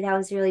 oh, okay, that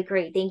was really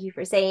great. Thank you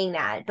for saying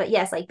that. But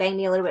yes, like bang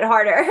me a little bit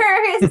harder.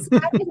 It's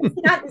not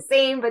the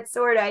same, but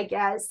sort of, I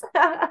guess.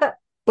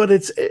 But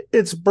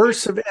it's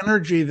bursts of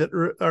energy that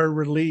are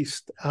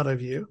released out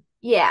of you.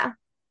 Yeah.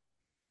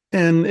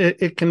 And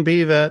it can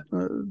be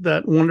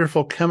that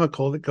wonderful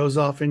chemical that goes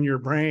off in your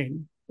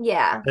brain.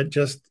 Yeah. That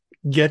just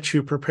gets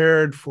you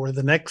prepared for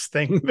the next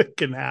thing that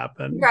can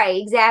happen.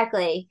 Right,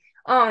 exactly.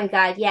 Oh my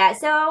God. Yeah.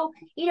 So,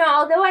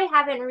 although I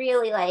haven't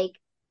really like,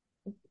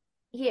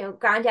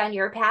 gone down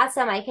your path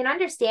some, I can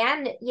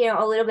understand,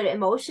 a little bit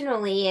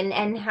emotionally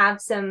and have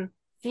some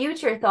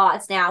future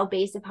thoughts now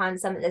based upon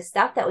some of the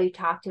stuff that we've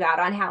talked about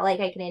on how like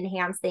I can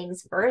enhance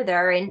things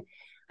further. And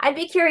I'd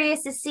be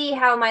curious to see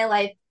how my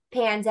life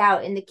pans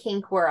out in the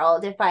kink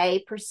world. If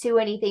I pursue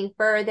anything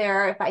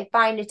further, if I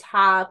find a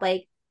top,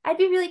 like I'd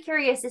be really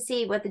curious to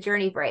see what the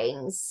journey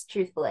brings,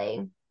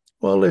 truthfully.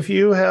 Well, if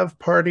you have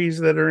parties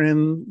that are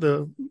in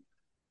the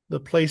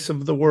place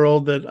of the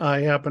world that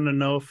I happen to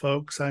know,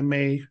 folks, I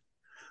may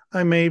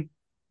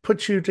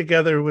put you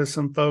together with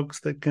some folks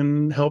that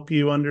can help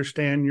you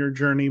understand your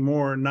journey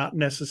more, not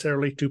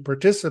necessarily to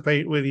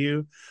participate with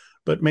you,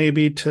 but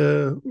maybe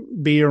to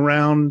be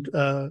around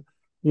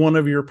one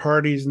of your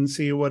parties and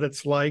see what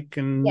it's like,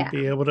 and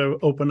be able to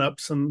open up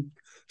some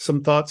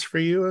thoughts for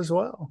you as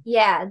well.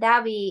 Yeah,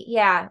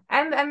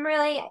 I'm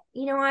really,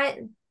 you know what?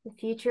 The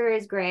future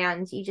is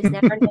grand. You just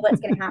never know what's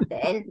going to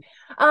happen.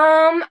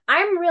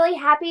 I'm really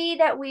happy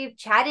that we've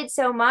chatted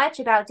so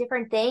much about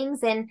different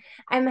things, and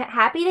I'm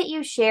happy that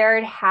you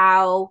shared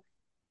how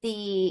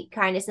the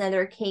Kindness and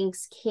Other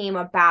Kinks came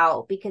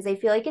about, because I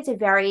feel like it's a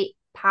very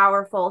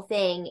powerful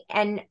thing,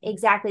 and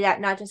exactly that,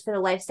 not just for the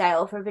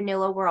lifestyle, for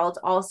vanilla world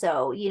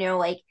also,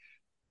 like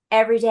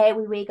every day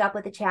we wake up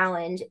with a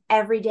challenge,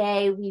 every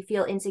day we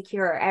feel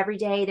insecure, every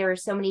day there are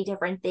so many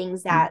different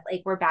things that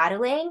like we're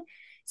battling.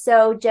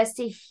 So just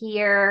to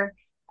hear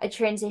a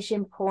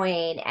transition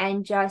point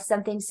and just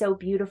something so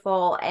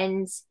beautiful,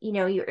 and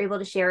you're able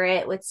to share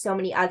it with so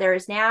many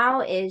others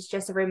now, is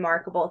just a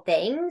remarkable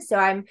thing. So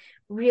I'm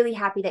really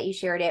happy that you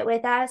shared it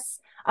with us.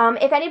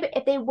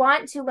 If they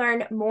want to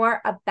learn more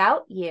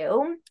about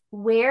you,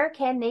 where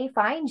can they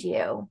find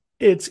you?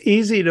 It's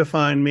easy to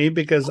find me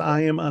because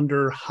I am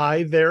under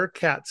Hi There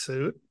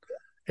Catsuit,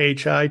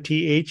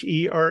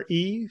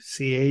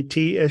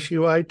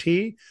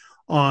 HITHERECATSUIT,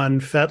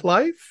 on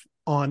FetLife,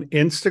 on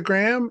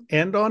Instagram,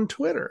 and on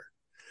Twitter.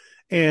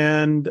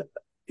 And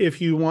if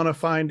you want to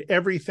find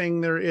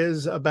everything there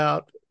is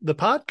about the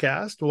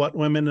podcast, What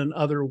Women and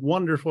Other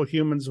Wonderful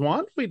Humans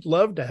Want, we'd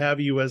love to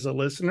have you as a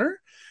listener.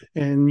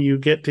 And you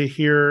get to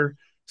hear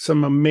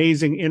some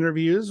amazing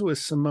interviews with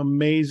some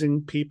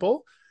amazing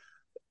people.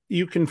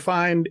 You can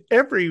find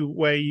every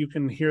way you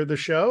can hear the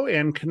show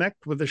and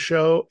connect with the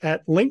show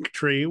at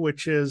Linktree,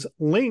 which is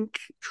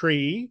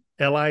Linktree,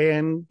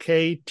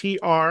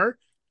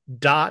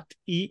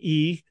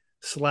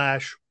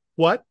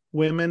 LINKTR.ee/What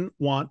Women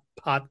Want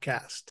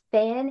Podcast.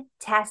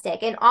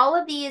 Fantastic. And all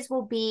of these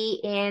will be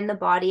in the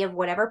body of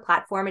whatever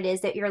platform it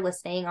is that you're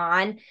listening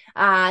on,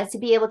 to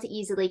be able to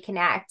easily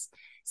connect.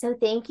 So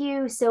thank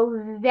you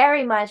so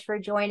very much for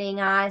joining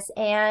us.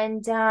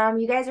 And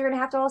you guys are going to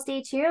have to all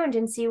stay tuned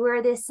and see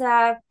where this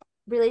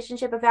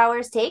relationship of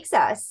ours takes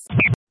us.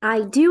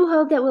 I do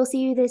hope that we'll see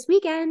you this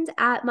weekend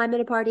at My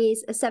Minute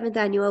Party's 7th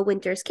annual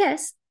Winter's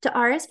Kiss. To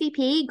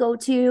RSVP, go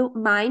to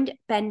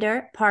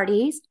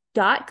mindbenderparties.com.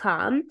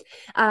 mizzybendershowpodcast.com,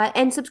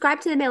 and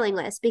subscribe to the mailing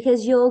list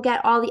because you'll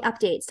get all the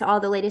updates to all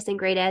the latest and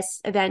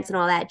greatest events and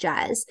all that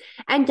jazz.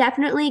 And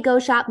definitely go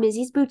shop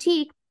Mizzy's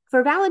Boutique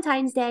for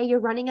Valentine's Day. You're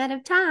running out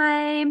of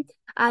time.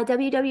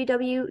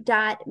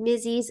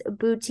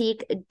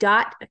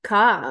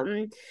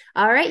 www.mizzy'sboutique.com.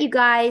 All right, you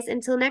guys,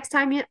 until next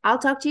time, I'll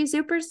talk to you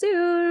super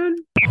soon.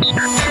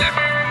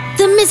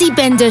 The Mizzy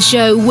Bender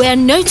Show, where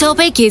no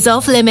topic is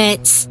off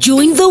limits.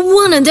 Join the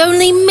one and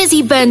only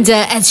Mizzy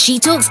Bender as she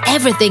talks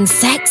everything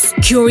sex,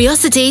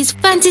 curiosities,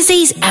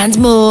 fantasies, and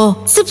more.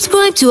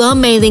 Subscribe to our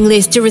mailing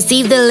list to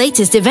receive the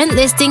latest event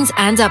listings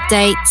and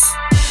updates.